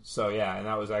 So yeah, and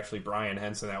that was actually Brian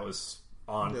Henson. That was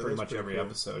on pretty much every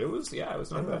episode. It was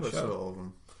not a bad show. Saw all of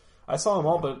them. I saw them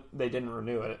all, but they didn't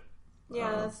renew it.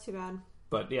 Yeah, that's too bad.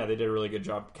 But yeah, they did a really good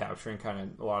job capturing kind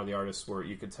of a lot of the artists were,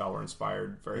 you could tell, were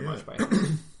inspired very much by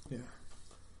him. Yeah.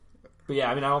 But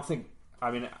yeah,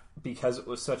 I mean, because it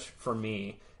was for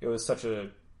me, it was such a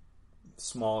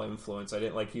small influence. I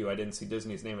didn't see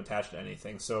Disney's name attached to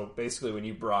anything. So basically, when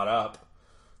you brought up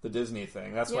the Disney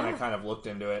thing, that's when I kind of looked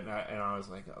into it, and I was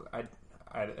like,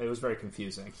 it was very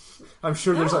confusing. I'm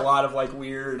sure there's a lot of like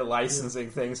weird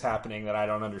licensing things happening that I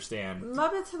don't understand.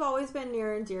 Muppets have always been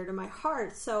near and dear to my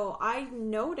heart, so I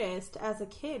noticed as a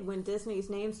kid when Disney's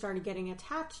name started getting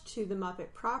attached to the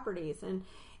Muppet properties, and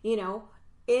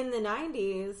in the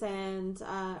 90s and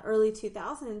early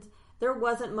 2000s, there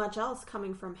wasn't much else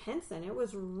coming from Henson. It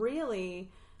was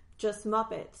really just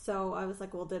Muppets. So I was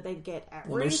like, well, did they get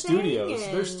everything? Well, their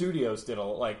studios did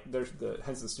the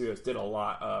Henson Studios did a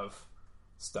lot of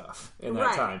stuff in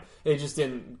that time. It just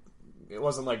didn't. It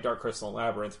wasn't like Dark Crystal and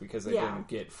Labyrinth because they didn't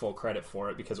get full credit for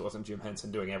it because it wasn't Jim Henson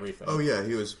doing everything. Oh yeah,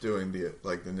 he was doing the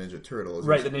Ninja Turtles,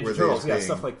 right? The Ninja Turtles,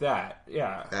 stuff like that.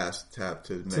 Yeah, asked Tap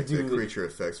to make the creature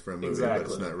effects for a movie, but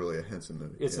it's not really a Henson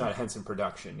movie. It's not a Henson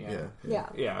production. Yeah,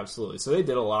 absolutely. So they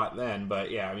did a lot then,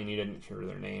 but yeah, I mean, you didn't hear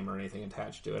their name or anything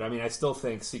attached to it. I mean, I still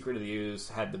think Secret of the Ooze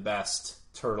had the best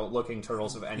looking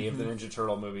turtles of any of the Ninja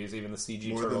Turtle movies, even the CG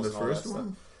More turtles than the and all first that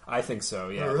one? stuff. I think so.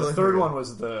 Yeah, Oh, really? The third one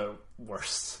was the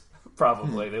worst.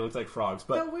 Probably. They looked like frogs.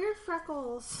 But the weird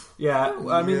freckles. Yeah,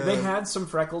 I mean, they had some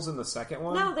freckles in the second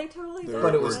one. No, they totally did.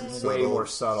 But it was way more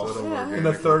subtle. In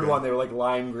the third one, they were like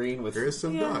lime green with... There's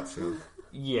some dots.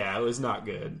 Yeah, it was not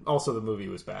good. Also, the movie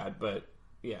was bad, but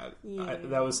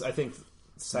I think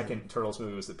second Turtles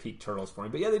movie was the peak Turtles for me.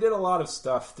 But yeah, they did a lot of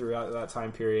stuff throughout that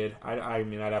time period. I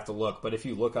mean, I'd have to look, but if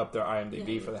you look up their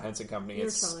IMDb for the Henson Company,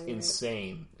 it's totally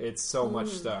insane. It's so much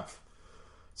stuff.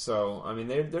 So, I mean,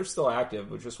 they're still active,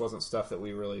 but just wasn't stuff that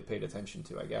we really paid attention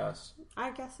to, I guess.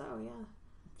 I guess so, yeah.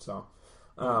 So,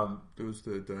 it was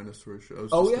the dinosaur show.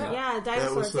 Yeah,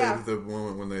 dinosaurs. That was the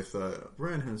moment when they thought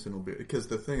Brian Henson will be, because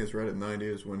the thing is, right at 90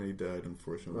 is when he died,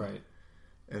 unfortunately. Right.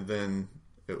 And then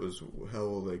it was, how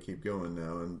will they keep going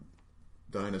now? And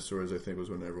dinosaurs, I think, was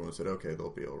when everyone said, okay, they'll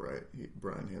be all right.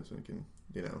 Brian Henson can,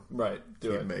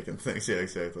 keep making things. Yeah,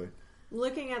 exactly.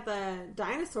 Looking at the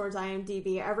dinosaurs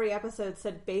IMDb, every episode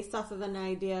said based off of an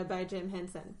idea by Jim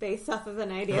Henson. Based off of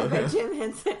an idea by Jim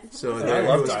Henson. So I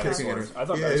love dinosaurs. I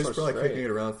thought he was probably kicking it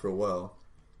around for a while.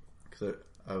 Because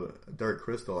Dark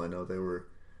Crystal, I know they were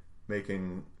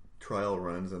making trial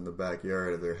runs in the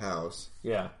backyard of their house.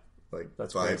 Yeah.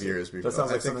 That's 5 years before. That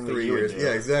sounds like something 3 years. Yeah,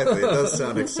 exactly. It does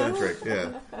sound eccentric.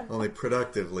 Yeah. Only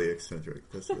productively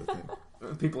eccentric. That's the thing.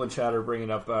 People in chat are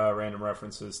bringing up random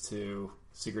references to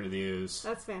Secret of the Ooze.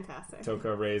 That's fantastic.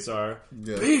 Toko Razor.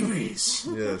 Babies!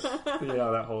 Yes.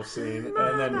 That whole scene.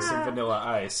 And then some Vanilla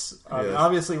Ice.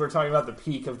 Obviously, we're talking about the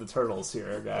peak of the Turtles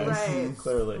here, guys. Right.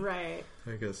 Clearly. Right.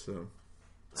 I guess so.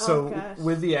 So,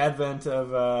 with the advent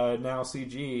of now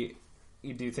CG,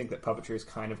 do you think that puppetry is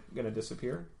kind of going to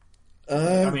disappear?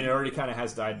 I mean, it already kind of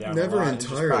has died down. Never a lot.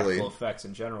 entirely. Just practical effects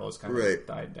in general has kind of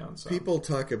died down. So. People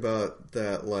talk about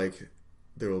that like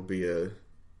there will be a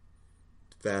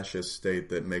fascist state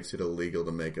that makes it illegal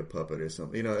to make a puppet or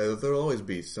something. There'll always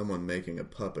be someone making a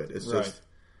puppet. It's just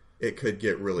it could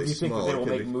get really small. Do you think that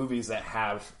they will make movies that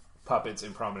have puppets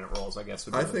in prominent roles? I guess.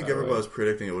 I think everybody's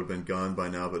predicting it would have been gone by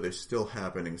now, but they're still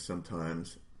happening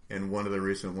sometimes. And one of the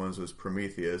recent ones was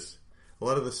Prometheus. A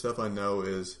lot of the stuff I know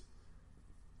is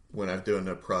when I'm doing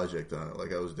a project on it,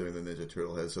 like I was doing the Ninja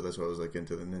Turtle head, so that's why I was like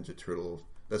into the Ninja Turtle.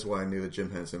 That's why I knew that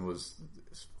Jim Henson was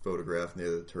photographed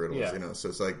near the turtles. Yeah. So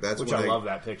it's like that's which when I love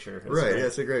that picture. It's right,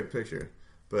 it's a great picture.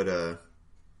 But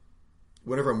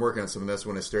whenever I'm working on something, that's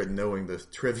when I start knowing the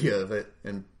trivia of it.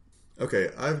 And okay,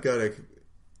 I've got a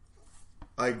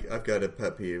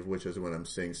pet peeve, which is when I'm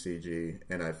seeing CG,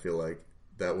 and I feel like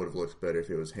that would have looked better if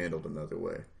it was handled another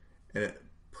way, and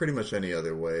pretty much any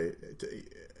other way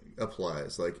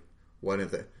applies. Like why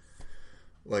didn't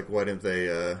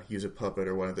they use a puppet,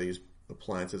 or why didn't they use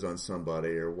appliances on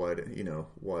somebody, or why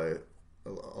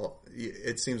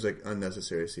it seems like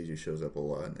unnecessary CG shows up a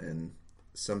lot, and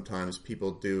sometimes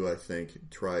people do, I think,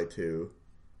 try to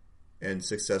and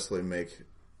successfully make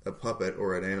a puppet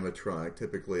or an animatronic.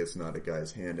 Typically, it's not a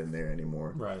guy's hand in there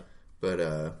anymore. Right. But,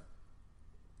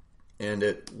 and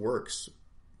it works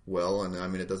well, and I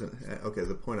mean, it doesn't... Okay,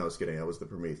 the point I was getting at was the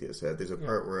Prometheus head. There's a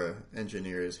part where an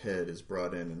engineer's head is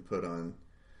brought in and put on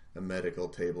a medical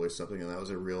table or something, and that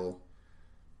was a real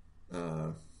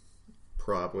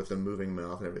prop with a moving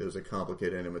mouth, and it was a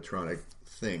complicated animatronic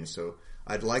thing. So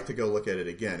I'd like to go look at it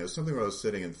again. It was something where I was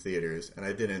sitting in theaters, and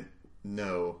I didn't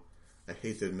know... I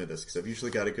hate to admit this, because I've usually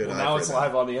got a good eye now for it's that.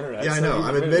 live on the internet. Yeah, I so know.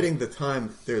 I'm really... admitting the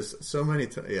time. There's so many...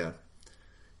 Yeah.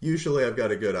 Usually I've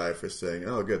got a good eye for saying,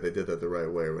 oh, good, they did that the right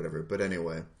way or whatever. But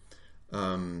anyway,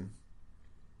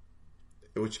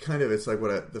 which kind of, it's like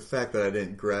the fact that I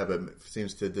didn't grab it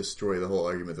seems to destroy the whole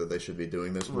argument that they should be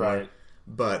doing this more. Right.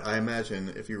 But I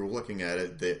imagine if you were looking at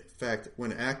it, the fact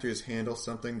when actors handle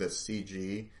something that's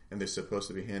CG and they're supposed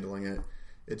to be handling it,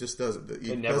 it just doesn't.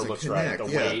 It never doesn't looks connect. right.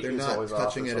 The Yeah, weight they're is not always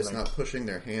touching off or it. It's something. not pushing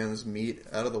their hands meat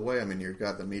out of the way. I mean, you've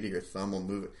got the meat of your thumb will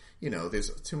move it. You know, there's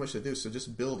too much to do. So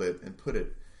just build it and put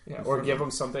it. Yeah, or give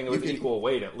them something with equal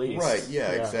weight at least. Right,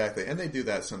 yeah, exactly. And they do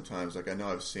that sometimes. Like, I know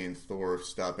I've seen Thor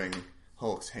stopping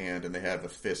Hulk's hand and they have a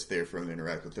fist there for him to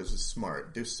interact with. This is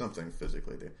smart. Do something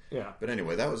physically there. Yeah. But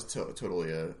anyway, that was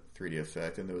totally a 3D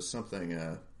effect. And there was something,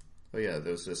 there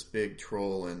was this big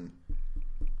troll in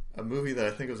a movie that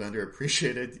I think was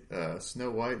underappreciated,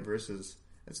 Snow White versus...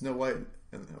 Snow White...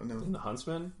 And the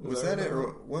Huntsman? Was that it? Or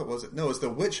what was it? No, it was the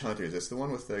Witch Hunters. It's the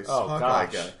one with the gosh. Hawkeye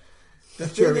guy. The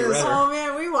thing Jeremy is, Renner. Oh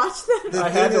man, we watched that. I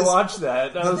had to watch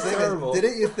that. That was terrible.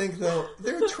 Didn't you think, though,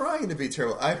 they were trying to be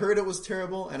terrible? I heard it was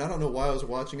terrible, and I don't know why I was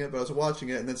watching it, but I was watching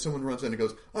it, and then someone runs in and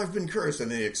goes, I've been cursed,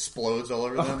 and then he explodes all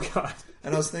over them. Oh, God.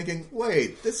 And I was thinking,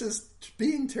 wait, this is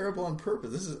being terrible on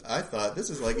purpose. I thought, this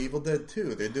is like Evil Dead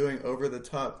 2. They're doing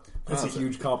over-the-top... That's a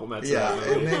huge compliment to Yeah,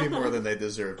 that. and maybe more than they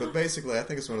deserve. But basically, I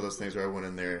think it's one of those things where I went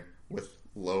in there with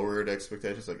lowered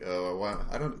expectations, like,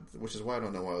 which is why I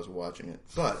don't know why I was watching it.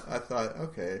 But I thought,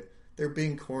 okay, they're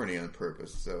being corny on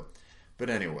purpose. So, but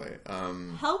anyway,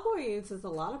 Hellboy uses a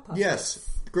lot of puppets. yes,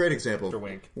 great example. Mr.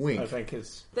 Wink. Wink. I think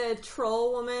his... The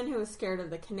troll woman who was scared of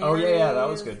the canary. Oh, yeah, that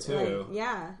was good, too.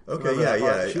 Yeah. Okay, Remember that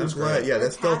part? yeah. She I'm was glad. great. Yeah,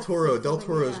 that's Del Cats Toro. or Del something,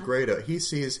 Toro's yeah. great. He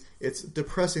sees... It's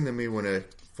depressing to me when a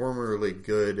formerly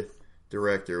good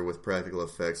director with practical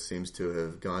effects seems to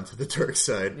have gone to the dark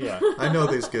side. Yeah. I know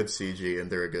there's good CG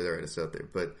and there are good artists out there,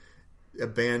 but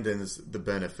abandons the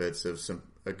benefits of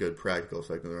a good practical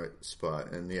effect in the right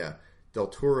spot. And yeah, Del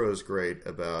Toro is great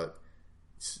about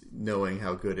knowing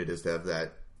how good it is to have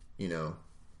that,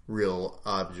 real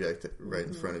object right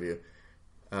in front of you.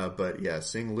 But yeah,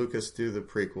 seeing Lucas do the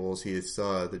prequels, he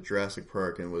saw the Jurassic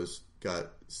Park and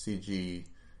got CG,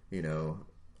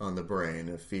 on the brain,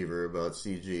 a fever about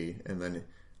CG, and then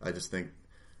I just think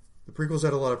the prequels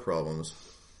had a lot of problems,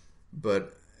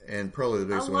 and probably the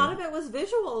biggest one. A lot of it was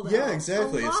visual, though. Yeah,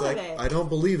 exactly. It's like, I don't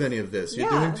believe any of this. You're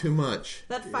doing too much.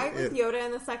 That fight with Yoda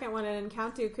in the second one in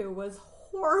Count Dooku was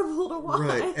horrible to watch.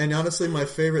 Right, and honestly, my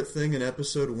favorite thing in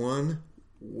Episode 1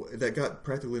 that got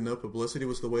practically no publicity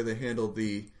was the way they handled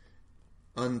the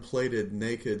unplated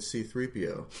naked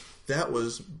C-3PO. That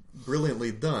was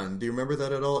brilliantly done. Do you remember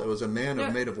that at all? It was a man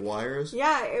made of wires.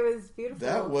 Yeah, it was beautiful.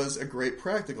 That was a great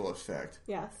practical effect.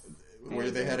 Yes.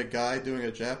 Where they had a guy doing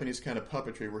a Japanese kind of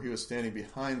puppetry where he was standing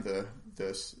behind the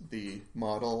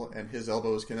model and his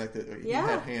elbow was connected. He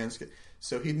had hands.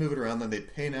 So he'd move it around, then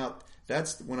they'd paint out.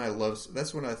 That's when I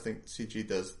think CG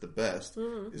does the best,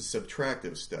 is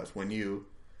subtractive stuff.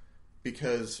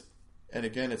 And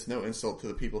again, it's no insult to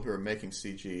the people who are making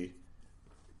CG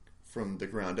from the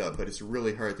ground up, but it's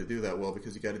really hard to do that well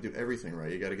because you got to do everything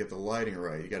right. You got to get the lighting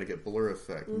right. You got to get blur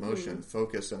effect, motion,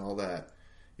 focus, and all that.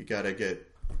 You got to get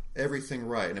everything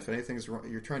right. And if anything's wrong,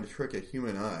 you're trying to trick a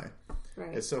human eye.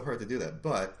 Right. It's so hard to do that.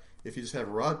 But if you just have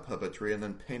rod puppetry and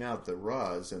then paint out the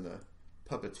rods and the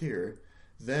puppeteer,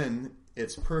 then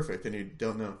it's perfect. And you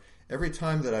don't know. Every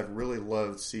time that I've really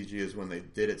loved CG is when they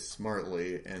did it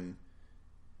smartly and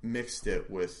mixed it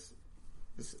with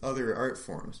other art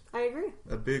forms. I agree.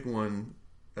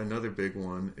 Another big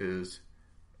one is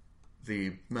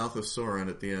the Mouth of Sauron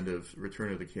at the end of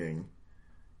Return of the King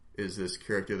is this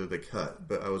character that they cut.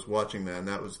 But I was watching that, and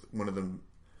that was one of the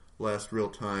last real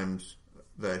times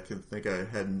that I could think I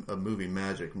had a movie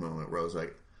magic moment where I was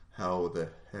like, how the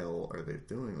hell are they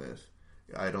doing this?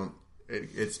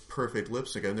 It's perfect lip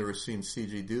sync. I've never seen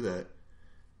CG do that.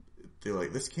 They're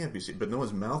like, this can't be CG. But no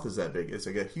one's mouth is that big. It's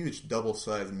like a huge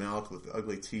double-sized mouth with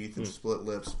ugly teeth and split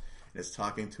lips. And it's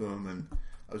talking to him. And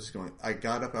I was just going, I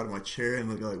got up out of my chair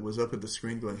and was up at the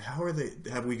screen going,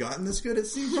 have we gotten this good at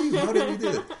CG? How did we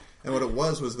do it? And what it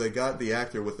was they got the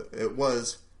actor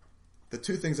the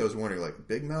two things I was wondering, like,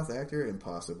 big mouth actor,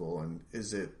 impossible, and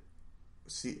is it...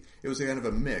 See, it was kind of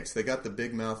a mix. They got the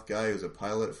big mouth guy who's a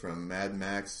pilot from Mad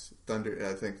Max, Thunder,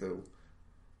 I think the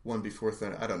one before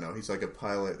Thunder, I don't know, he's like a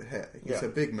pilot, he's a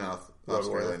big mouth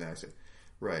Australian accent.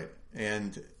 Right.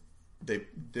 And they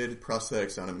did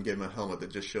prosthetics on him and gave him a helmet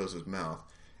that just shows his mouth.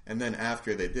 And then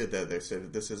after they did that, they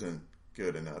said, this isn't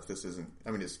good enough. This isn't,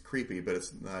 I mean, it's creepy, but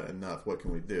it's not enough. What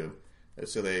can we do?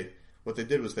 So what they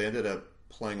did was they ended up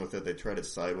playing with it. They tried it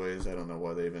sideways. I don't know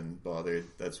why they even bothered.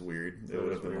 That's weird. It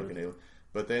would have been like an alien.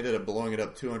 But they ended up blowing it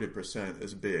up 200%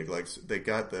 as big. Like, they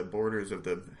got the borders of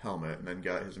the helmet and then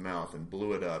got his mouth and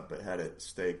blew it up, but had it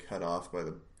stay cut off by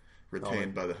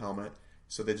retained by the helmet.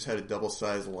 So they just had a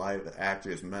double-sized live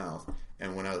actor's mouth.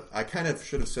 And when I kind of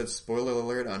should have said spoiler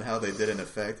alert on how they did an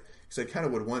effect, because I kind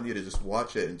of would want you to just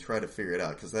watch it and try to figure it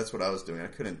out, because that's what I was doing.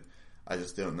 I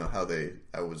just didn't know how it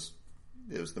was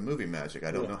the movie magic.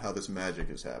 I don't know how this magic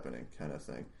is happening, kind of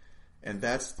thing. And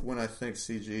that's when I think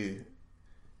CG,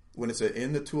 when it's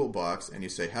in the toolbox and you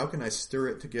say, how can I stir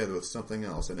it together with something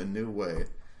else in a new way,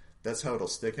 that's how it'll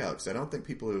stick out. Because I don't think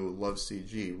people who love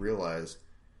CG realize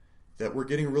that we're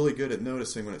getting really good at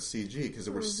noticing when it's CG because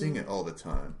we're seeing it all the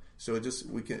time. So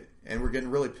we're getting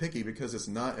really picky because it's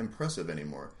not impressive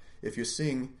anymore. If you're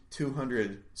seeing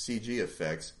 200 CG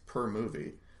effects per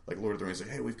movie, like Lord of the Rings, like,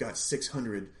 hey, we've got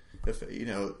 600,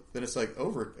 then it's like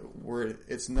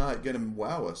it's not going to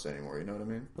wow us anymore. You know what I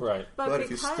mean? Right. But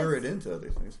if you stir it into other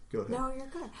things, go ahead. No, you're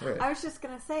good. Right. I was just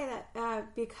going to say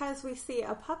that because we see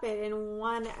a puppet in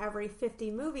one every 50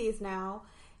 movies now,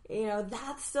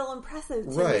 that's still impressive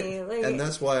to me. Like, and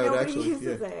that's why I would actually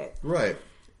uses it. Right.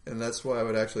 And that's why I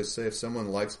would actually say if someone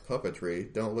likes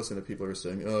puppetry, don't listen to people who are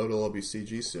saying, oh, it'll all be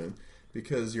CG soon.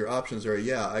 Because your options are,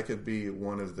 I could be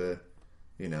one of the,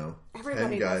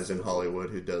 10 guys in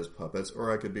Hollywood who does puppets,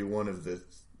 or I could be one of the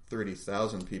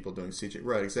 30,000 people doing CG.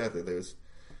 Right, exactly.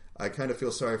 I kind of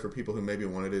feel sorry for people who maybe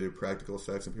wanted to do practical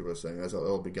effects, and people are saying,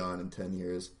 it'll be gone in 10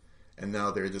 years. And now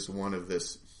they're just one of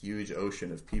this huge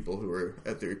ocean of people who are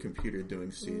at their computer doing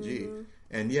CG. Mm-hmm.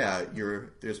 And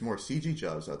there's more CG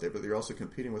jobs out there, but you're also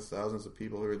competing with thousands of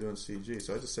people who are doing CG.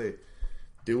 So I just say,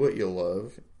 do what you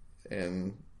love,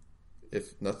 and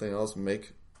if nothing else,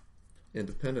 make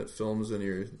independent films. And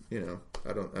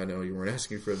I know you weren't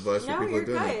asking for advice for people who are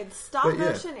doing it. No, you're good. Stop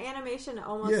motion animation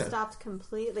almost stopped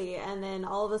completely, and then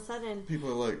all of a sudden, people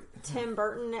are like, Tim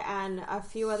Burton and a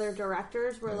few other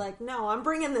directors were like, no, I'm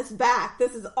bringing this back.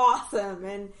 This is awesome.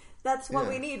 And that's what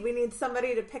we need. We need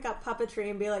somebody to pick up puppetry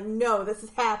and be like, no, this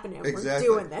is happening. Exactly.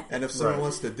 We're doing this. And if someone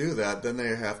wants to do that, then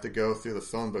they have to go through the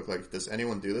phone book. Like, does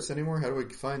anyone do this anymore? How do we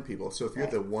find people? So if you're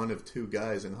the one of two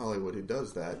guys in Hollywood who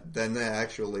does that, then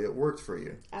it worked for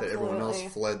you. Absolutely. That everyone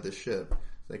else fled the ship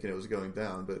thinking it was going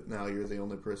down, but now you're the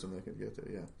only person that could get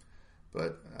there. Yeah.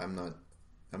 But I'm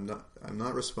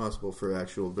not responsible for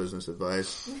actual business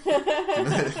advice.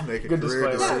 Make a good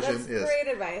career decision. No, that's great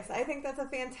advice. I think that's a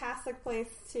fantastic place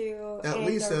to at end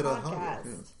least our at podcast. a hobby.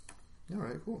 Yeah. All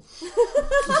right, cool.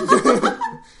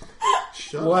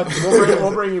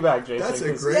 We'll bring you back, Jason. That's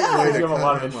a great way to you have a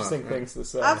lot of cut interesting things to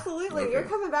say. Absolutely. Okay. You're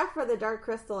coming back for the Dark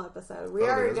Crystal episode. We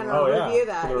are going to review review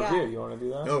that. For the review. You want to do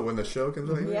that? Oh, when the show comes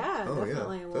out? Yeah, oh,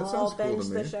 definitely. Yeah. We'll That all sounds cool binge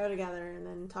to me. the show together and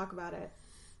then talk about it.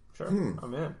 Sure.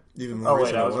 I'm in. Even more I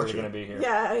was watch already it. going to be here.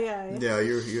 Yeah. Yeah,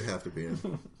 you have to be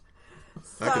in.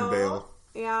 I can bail.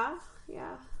 Yeah.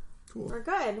 Cool. We're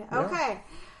good. Yeah. Okay.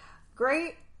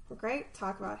 Great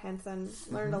talk about Henson.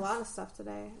 Learned a lot of stuff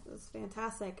today. It was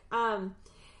fantastic.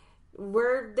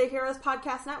 We're the Heroes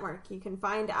Podcast Network. You can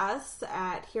find us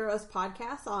at Heroes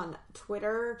Podcast on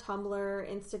Twitter, Tumblr,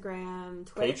 Instagram,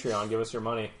 Twitch. Patreon, give us your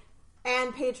money.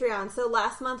 And Patreon. So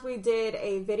last month we did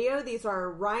a video. These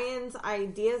are Ryan's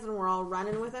ideas, and we're all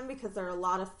running with them because they're a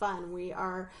lot of fun. We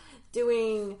are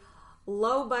doing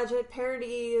low-budget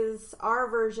parodies, our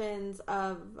versions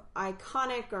of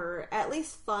iconic or at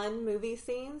least fun movie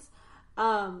scenes.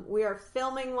 We are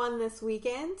filming one this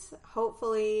weekend.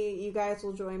 Hopefully you guys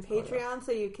will join Patreon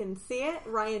so you can see it.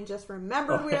 Ryan just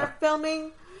remembered we are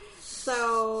filming.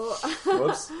 So...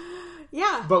 Whoops.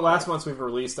 Yeah. But last month we've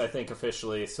released, I think,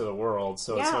 officially to the world,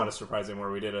 so it's not as surprising where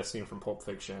we did a scene from Pulp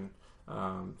Fiction.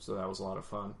 So that was a lot of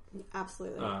fun.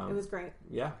 Absolutely. It was great.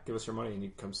 Yeah, give us your money and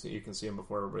you can see them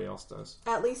before everybody else does.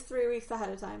 At least 3 weeks ahead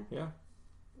of time. Yeah.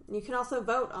 You can also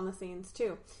vote on the scenes,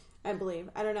 too, I believe.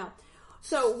 I don't know.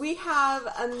 So we have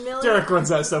a million... Derek runs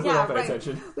that stuff. We don't pay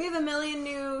attention. We have a million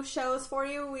new shows for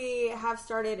you. We have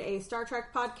started a Star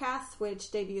Trek podcast, which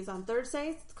debuts on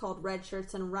Thursdays. It's called Red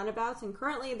Shirts and Runabouts. And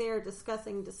currently they are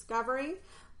discussing Discovery,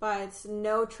 but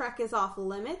no Trek is off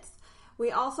limits. We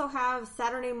also have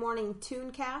Saturday Morning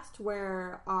Tooncast,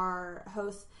 where our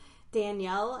host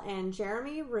Danielle and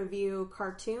Jeremy review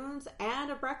cartoons and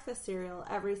a breakfast cereal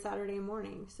every Saturday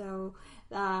morning. So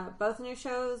both new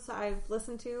shows I've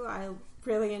listened to, I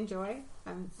really enjoy.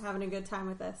 I'm having a good time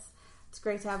with this. It's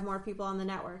great to have more people on the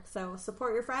network. So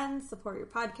support your friends, support your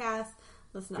podcast,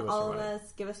 listen to all of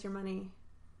us, give us your money.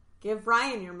 Give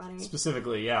Ryan your money.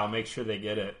 Specifically, yeah, I'll make sure they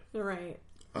get it. Right.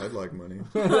 I'd like money.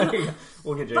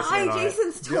 We'll get Jason Buy on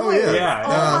Jason's toys. Oh, yeah. Yeah.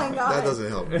 Oh, my God. That doesn't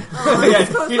help.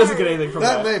 Yeah, he doesn't get anything from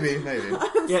that. Maybe.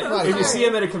 Yeah, if you see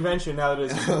him at a convention now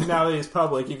that he's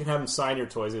public, you can have him sign your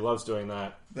toys. He loves doing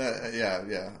that.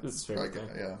 Yeah. It's fair. Like,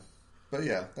 yeah. But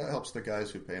yeah, that helps the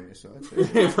guys who pay me, so I'd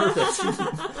say. Perfect.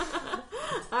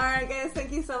 All right, guys,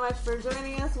 thank you so much for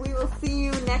joining us. We will see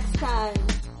you next time.